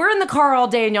we're in the car all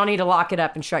day and y'all need to lock it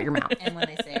up and shut your mouth. And when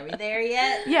they say, are we there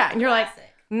yet? Yeah. And you're Classic.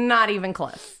 like, not even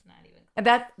close.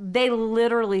 That they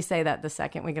literally say that the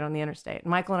second we get on the interstate.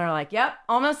 Michael and I are like, yep,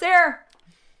 almost there.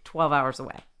 12 hours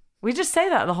away. We just say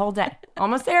that the whole day.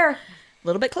 Almost there. A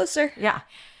little bit closer. Yeah.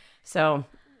 So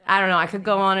I don't know. I could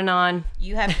go on and on.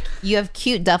 You have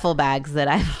cute duffel bags that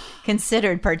I've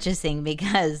considered purchasing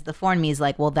because the Foreign Me is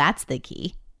like, well, that's the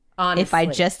key. Honestly, if I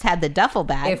just had the duffel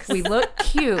bags. If we look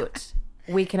cute,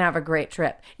 we can have a great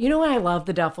trip. You know why I love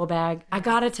the duffel bag? I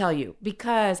gotta tell you,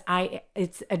 because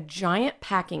it's a giant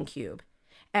packing cube.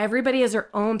 Everybody has their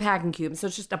own packing cube. So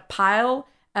it's just a pile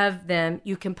of them.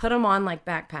 You can put them on like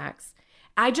backpacks.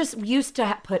 I just used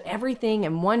to put everything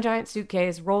in one giant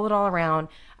suitcase, roll it all around.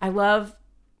 I love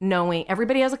knowing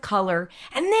everybody has a color.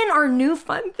 And then our new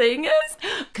fun thing is,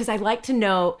 because I like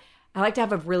to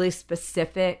have a really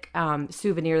specific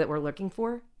souvenir that we're looking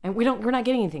for. And we're not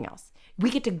getting anything else. We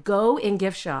get to go in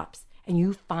gift shops and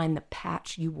you find the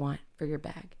patch you want for your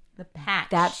bag. The patch.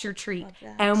 That's your treat.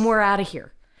 And we're out of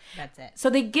here. That's it. So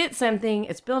they get something.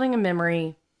 It's building a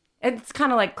memory. It's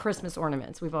kind of like Christmas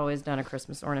ornaments. We've always done a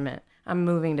Christmas ornament. I'm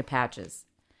moving to patches.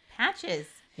 Patches.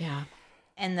 Yeah.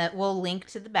 And that we'll link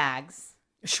to the bags.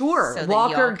 Sure. So that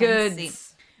Walker y'all can Goods.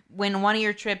 see. When one of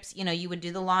your trips, you would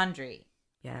do the laundry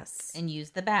Yes. and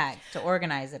use the bags to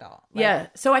organize it all. Yeah.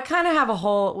 So I kind of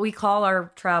have we call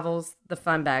our travels the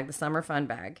fun bag, the summer fun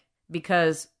bag,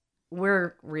 because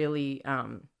we're really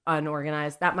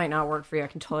unorganized. That might not work for you. I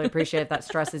can totally appreciate if that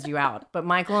stresses you out. But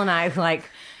Michael and I,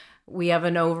 we have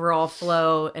an overall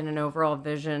flow and an overall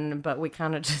vision, but we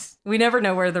kind of we never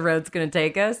know where the road's going to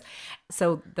take us.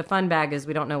 So the fun bag is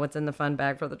we don't know what's in the fun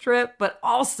bag for the trip, but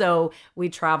also we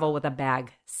travel with a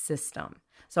bag system.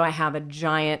 So I have a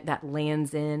giant, that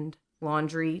Lands' End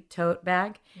laundry tote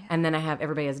bag, and then I have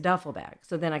everybody has duffel bag.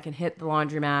 So then I can hit the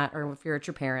laundromat, or if you're at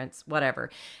your parents',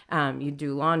 whatever, you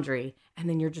do laundry, and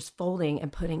then you're just folding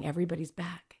and putting everybody's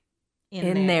bag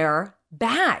in their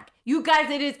bag. You guys,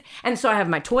 it is. And so I have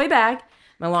my toy bag,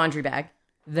 my laundry bag,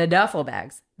 the duffel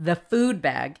bags, the food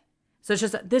bag. So it's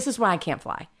just, this is why I can't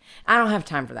fly. I don't have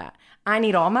time for that. I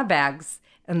need all my bags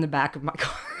in the back of my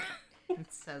car.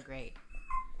 That's so great.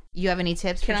 You have any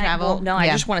tips for Can travel? I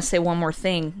just want to say one more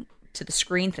thing to the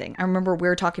screen thing. I remember we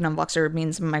were talking on Voxer, me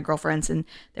and some of my girlfriends, and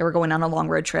they were going on a long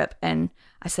road trip. And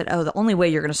I said, oh, the only way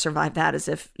you're going to survive that is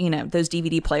if, those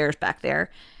DVD players back there.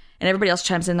 And everybody else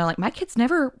chimes in. They're like, my kids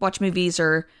never watch movies,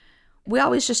 or we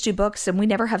always just do books and we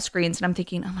never have screens. And I'm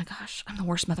thinking, oh my gosh, I'm the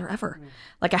worst mother ever.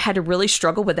 Like, I had to really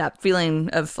struggle with that feeling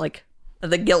of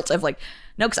the guilt of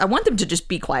no, because I want them to just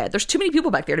be quiet. There's too many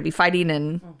people back there to be fighting,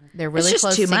 and they're really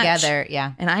close together.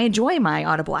 Yeah. And I enjoy my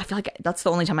Audible. I feel like that's the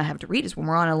only time I have to read is when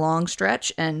we're on a long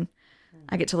stretch and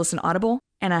I get to listen to Audible.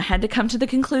 And I had to come to the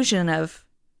conclusion of,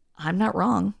 I'm not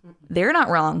wrong. They're not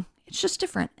wrong. It's just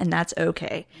different, and that's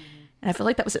okay. And I feel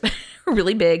like that was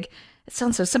really big. It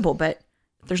sounds so simple, but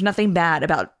there's nothing bad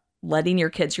about letting your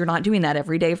kids, you're not doing that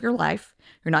every day of your life.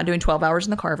 You're not doing 12 hours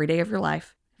in the car every day of your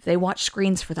life. If they watch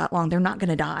screens for that long, they're not going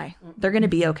to die. They're going to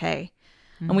be okay.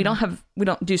 And we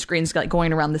don't do screens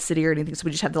going around the city or anything. So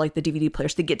we just have the DVD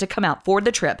players to get to come out for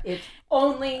the trip. It's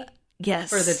only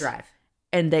for the drive.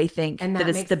 And they think that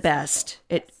it's the best.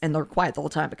 Yes. And they're quiet the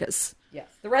whole time because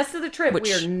the rest of the trip,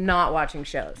 we are not watching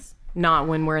shows. Not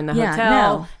when we're in the Yeah,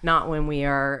 hotel. no. Not when we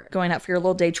are going out for your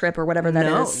little day trip or whatever that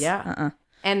is. Yeah.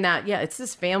 And that, it's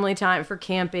this family time for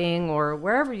camping or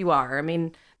wherever you are. I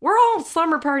mean, we're all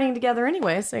summer partying together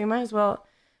anyway, so you might as well.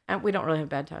 And we don't really have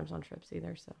bad times on trips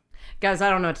either. So, guys, I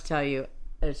don't know what to tell you.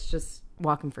 It's just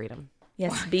walking freedom.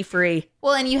 Yes, be free.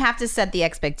 Well, and you have to set the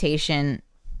expectation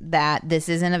that this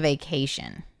isn't a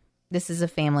vacation. This is a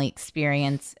family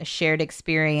experience, a shared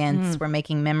experience. We're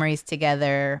making memories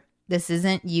together. This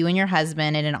isn't you and your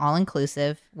husband in an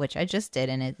all-inclusive, which I just did,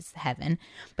 and it's heaven.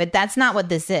 But that's not what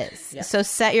this is. Yeah. So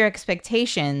set your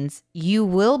expectations. You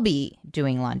will be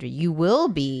doing laundry. You will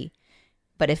be.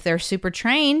 But if they're super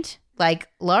trained, like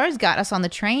Laura's got us on the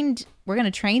trained, we're going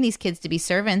to train these kids to be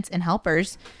servants and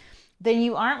helpers, then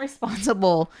you aren't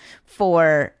responsible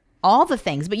for all the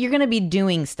things. But you're going to be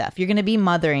doing stuff. You're going to be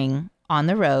mothering on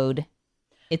the road.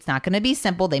 It's not going to be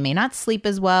simple. They may not sleep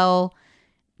as well.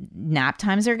 Nap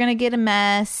times are going to get a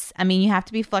mess. I mean, you have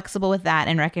to be flexible with that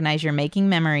and recognize you're making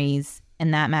memories,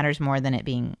 and that matters more than it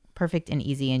being perfect and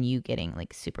easy and you getting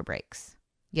super breaks.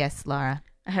 Yes, Laura.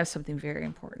 I have something very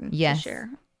important to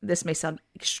share. This may sound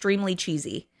extremely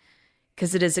cheesy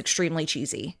because it is extremely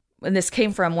cheesy. And this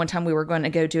came from one time we were going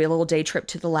to go do a little day trip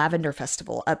to the Lavender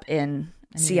Festival up in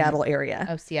Seattle area.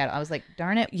 Oh, Seattle. I was like,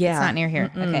 darn it. Yeah. It's not near here.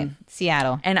 Okay.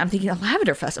 Seattle. And I'm thinking a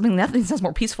Lavender Fest. I mean, nothing sounds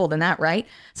more peaceful than that, right?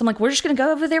 So I'm like, we're just going to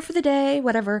go over there for the day,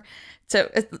 whatever.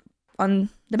 So on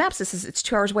the maps, it's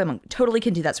 2 hours away. I'm like, totally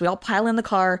can do that. So we all pile in the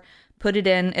car, put it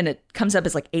in, and it comes up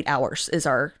as 8 hours is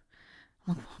our,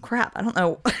 I'm like, oh, crap. I don't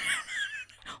know.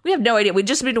 We have no idea. We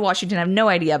just moved to Washington. I have no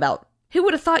idea about. Who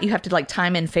would have thought you have to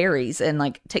time in ferries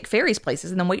and take ferries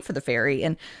places and then wait for the ferry?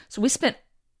 And so we spent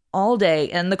all day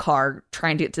in the car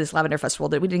trying to get to this Lavender Festival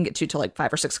that we didn't get to till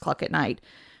 5 or 6 o'clock at night.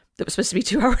 That was supposed to be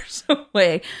 2 hours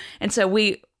away. And so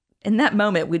in that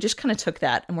moment, we just kind of took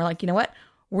that and we're like, you know what?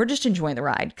 We're just enjoying the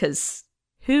ride because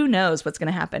who knows what's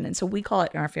going to happen. And so we call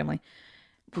it in our family,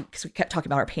 because we kept talking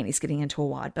about our panties getting into a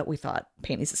wad, but we thought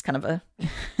panties is kind of a,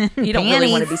 you don't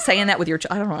really want to be saying that with your,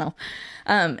 I don't know.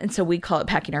 And so we call it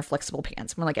packing our flexible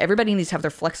pants. We're like, everybody needs to have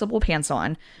their flexible pants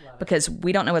on because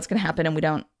we don't know what's going to happen. And we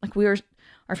don't,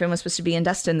 our family was supposed to be in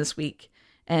Destin this week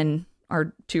and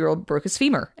our 2-year-old broke his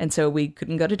femur. And so we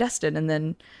couldn't go to Destin. And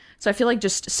then, so I feel like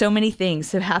just so many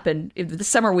things have happened. This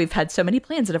summer, we've had so many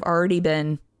plans that have already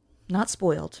been not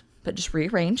spoiled, but just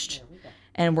rearranged.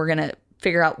 And we're going to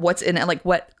figure out what's in it.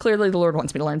 What clearly the Lord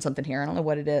wants me to learn something here. I don't know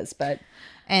what it is, but.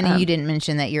 And you didn't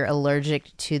mention that you're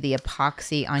allergic to the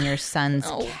epoxy on your son's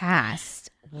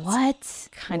cast. What?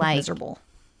 Kind of miserable.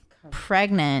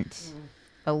 Pregnant.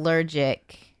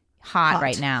 allergic, hot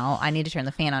right now. I need to turn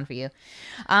the fan on for you.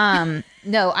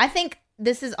 No, I think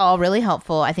this is all really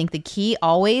helpful. I think the key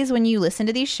always when you listen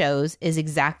to these shows is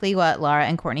exactly what Laura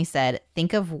and Courtney said.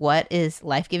 Think of what is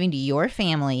life-giving to your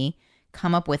family.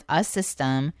 Come up with a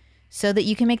system so that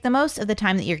you can make the most of the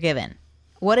time that you're given.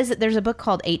 What is it? There's a book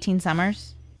called 18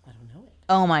 Summers. I don't know it.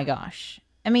 Oh my gosh.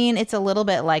 I mean, it's a little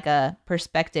bit like a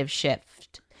perspective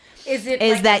shift. Is it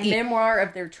like a memoir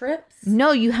of their trips?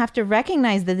 No, you have to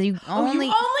recognize that you only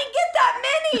get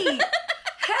that many.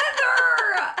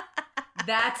 Heather.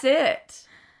 That's it.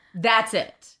 That's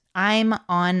it. I'm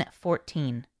on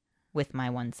 14 with my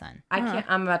one son. I can't.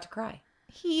 I'm about to cry.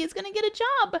 He is going to get a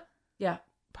job. Yeah.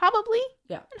 Probably.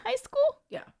 Yeah. In high school.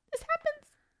 Yeah. This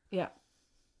happens. Yeah.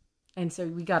 And so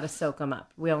we got to soak them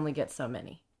up. We only get so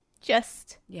many.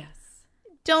 Just Yes.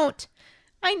 don't.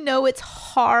 I know it's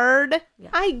hard. Yeah.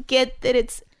 I get that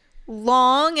it's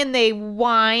long and they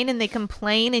whine and they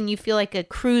complain and you feel like a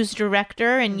cruise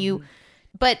director and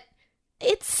but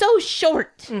it's so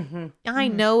short. I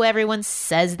know everyone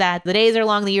says that. The days are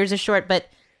long, the years are short, but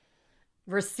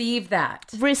receive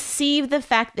that. Receive the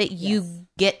fact that you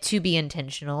get to be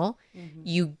intentional.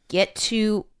 You get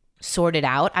to sort it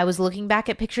out. I was looking back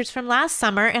at pictures from last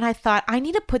summer and I thought, I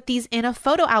need to put these in a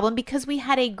photo album because we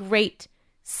had a great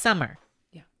summer.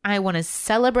 Yeah. I want to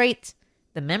celebrate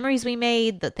the memories we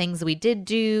made, the things we did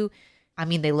do. I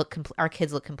mean, our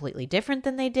kids look completely different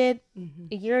than they did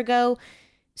a year ago.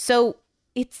 So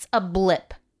it's a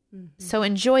blip. So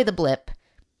enjoy the blip.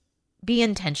 Be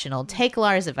intentional. Take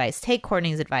Laura's advice. Take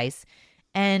Courtney's advice.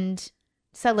 And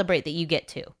celebrate that you get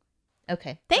to.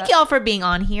 Okay. Thank you all for being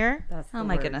on here. Oh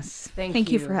my goodness. Thank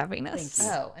you you for having us. Thank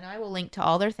you. Oh, and I will link to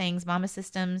all their things, Mama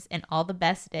Systems, and all the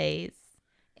best days.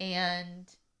 And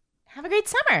have a great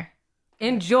summer.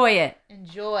 Enjoy it.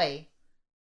 Enjoy.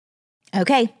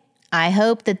 Okay. I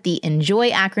hope that the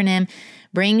ENJOY acronym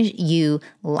brings you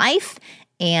life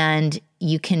and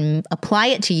you can apply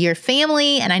it to your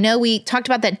family. And I know we talked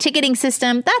about that ticketing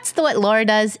system. That's what Laura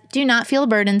does. Do not feel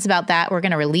burdens about that. We're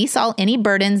going to release any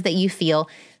burdens that you feel.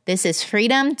 This is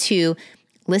freedom to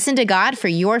listen to God for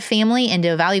your family and to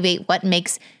evaluate what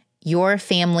makes your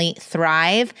family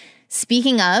thrive.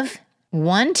 Speaking of,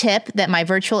 one tip that my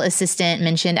virtual assistant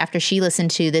mentioned after she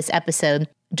listened to this episode,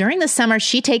 during the summer,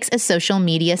 she takes a social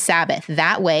media Sabbath.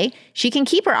 That way, she can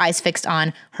keep her eyes fixed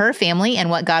on her family and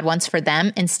what God wants for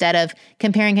them instead of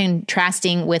comparing and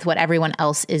contrasting with what everyone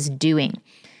else is doing.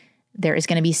 There is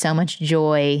going to be so much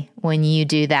joy when you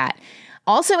do that.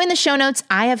 Also in the show notes,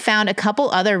 I have found a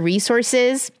couple other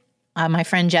resources. My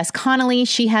friend Jess Connolly,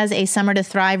 she has a Summer to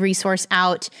Thrive resource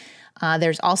out.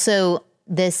 There's also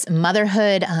this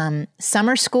motherhood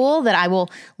summer school that I will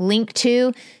link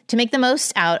to make the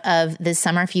most out of this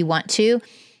summer if you want to.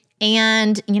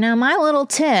 And, my little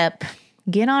tip,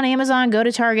 get on Amazon, go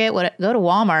to Target, go to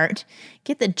Walmart,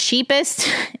 get the cheapest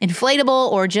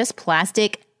inflatable or just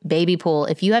plastic baby pool.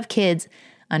 If you have kids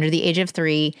under the age of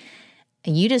 3,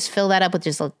 you just fill that up with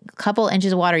just a couple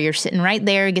inches of water. You're sitting right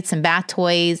there, get some bath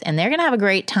toys, and they're going to have a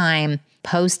great time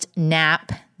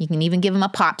post-nap. You can even give them a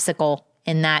popsicle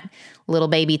in that little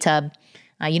baby tub.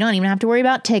 You don't even have to worry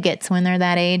about tickets when they're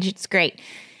that age. It's great.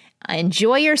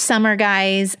 Enjoy your summer,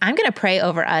 guys. I'm going to pray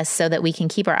over us so that we can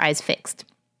keep our eyes fixed.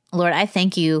 Lord, I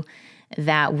thank you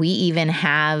that we even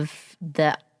have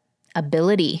the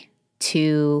ability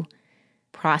to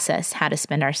process how to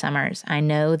spend our summers. I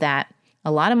know that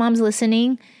a lot of moms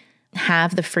listening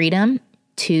have the freedom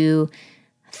to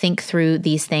think through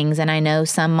these things. And I know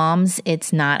some moms,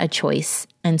 it's not a choice.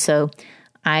 And so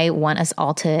I want us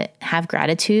all to have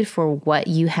gratitude for what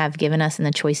you have given us and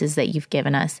the choices that you've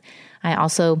given us. I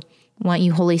also want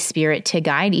you, Holy Spirit, to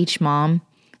guide each mom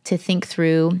to think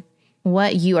through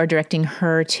what you are directing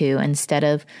her to instead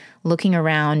of looking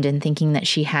around and thinking that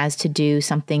she has to do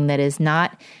something that is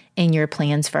not in your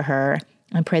plans for her.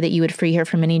 I pray that you would free her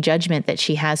from any judgment that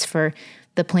she has for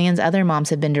the plans other moms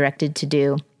have been directed to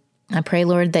do. I pray,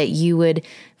 Lord, that you would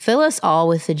fill us all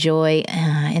with the joy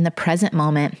in the present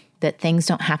moment, that things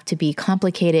don't have to be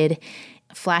complicated,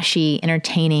 flashy,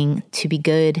 entertaining to be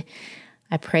good.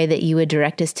 I pray that you would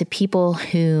direct us to people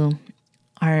who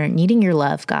are needing your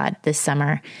love, God, this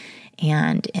summer.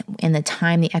 And in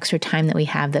the extra time that we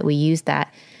have, that we use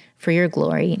that for your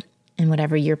glory and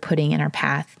whatever you're putting in our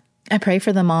path. I pray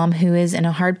for the mom who is in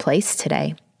a hard place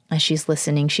today as she's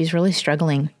listening. She's really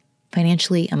struggling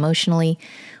financially, emotionally,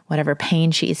 whatever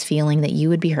pain she is feeling, that you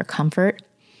would be her comfort,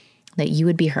 that you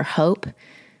would be her hope,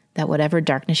 that whatever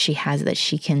darkness she has, that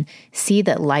she can see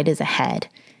that light is ahead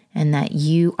and that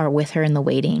you are with her in the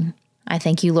waiting. I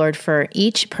thank you, Lord, for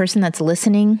each person that's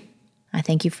listening. I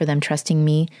thank you for them trusting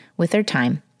me with their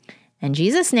time. In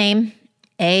Jesus' name,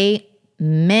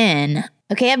 amen.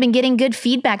 Okay, I've been getting good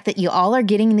feedback that you all are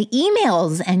getting the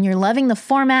emails and you're loving the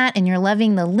format and you're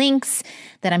loving the links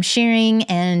that I'm sharing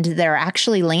and they're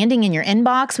actually landing in your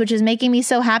inbox, which is making me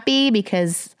so happy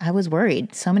because I was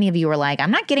worried. So many of you were like,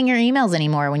 I'm not getting your emails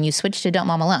anymore when you switch to Don't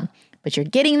Mom Alone, but you're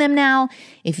getting them now.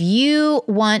 If you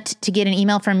want to get an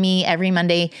email from me every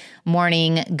Monday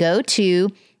morning, go to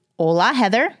Hola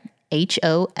Heather,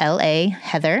 HOLA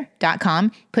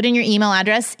Heather.com, put in your email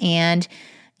address and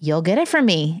you'll get it from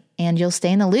me and you'll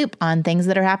stay in the loop on things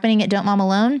that are happening at Don't Mom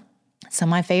Alone, some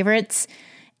of my favorites,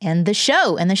 and the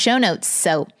show notes.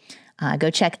 So go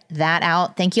check that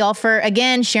out. Thank you all for,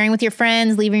 again, sharing with your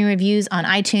friends, leaving reviews on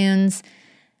iTunes.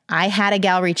 I had a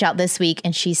gal reach out this week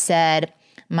and she said,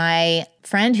 my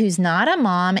friend who's not a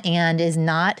mom and is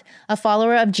not a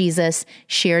follower of Jesus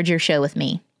shared your show with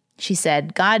me. She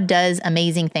said, God does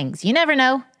amazing things. You never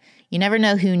know. You never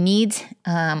know who needs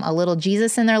a little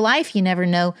Jesus in their life. You never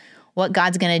know what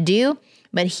God's going to do,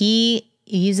 but he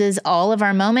uses all of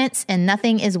our moments and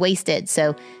nothing is wasted.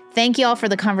 So thank you all for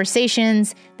the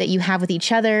conversations that you have with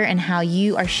each other and how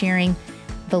you are sharing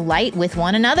the light with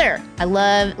one another. I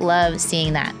love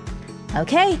seeing that.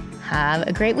 Okay, have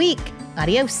a great week.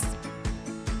 Adios.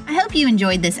 I hope you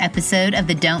enjoyed this episode of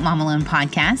the Don't Mom Alone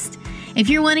podcast. If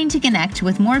you're wanting to connect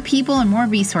with more people and more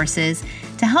resources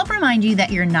to help remind you that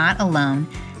you're not alone,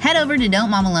 head over to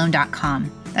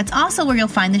don'tmomalone.com. That's also where you'll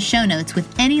find the show notes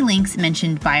with any links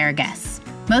mentioned by our guests.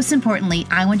 Most importantly,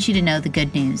 I want you to know the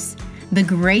good news, the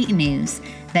great news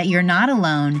that you're not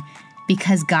alone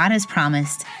because God has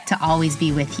promised to always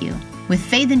be with you. With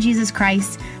faith in Jesus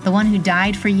Christ, the one who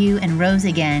died for you and rose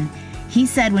again, he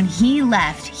said when he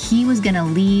left, he was going to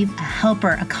leave a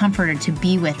helper, a comforter to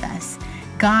be with us.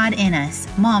 God in us.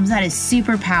 Moms, that is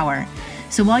superpower.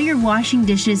 So while you're washing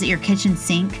dishes at your kitchen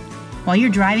sink, while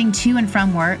you're driving to and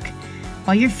from work,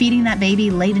 while you're feeding that baby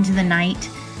late into the night,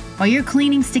 while you're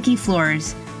cleaning sticky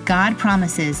floors, God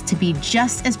promises to be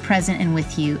just as present and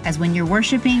with you as when you're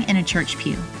worshiping in a church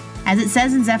pew. As it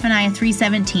says in Zephaniah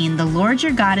 3:17, the Lord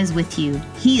your God is with you.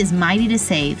 He is mighty to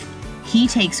save. He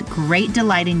takes great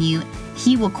delight in you.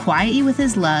 He will quiet you with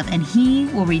his love, and he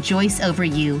will rejoice over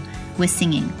you with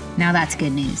singing. Now that's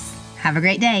good news. Have a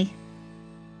great day.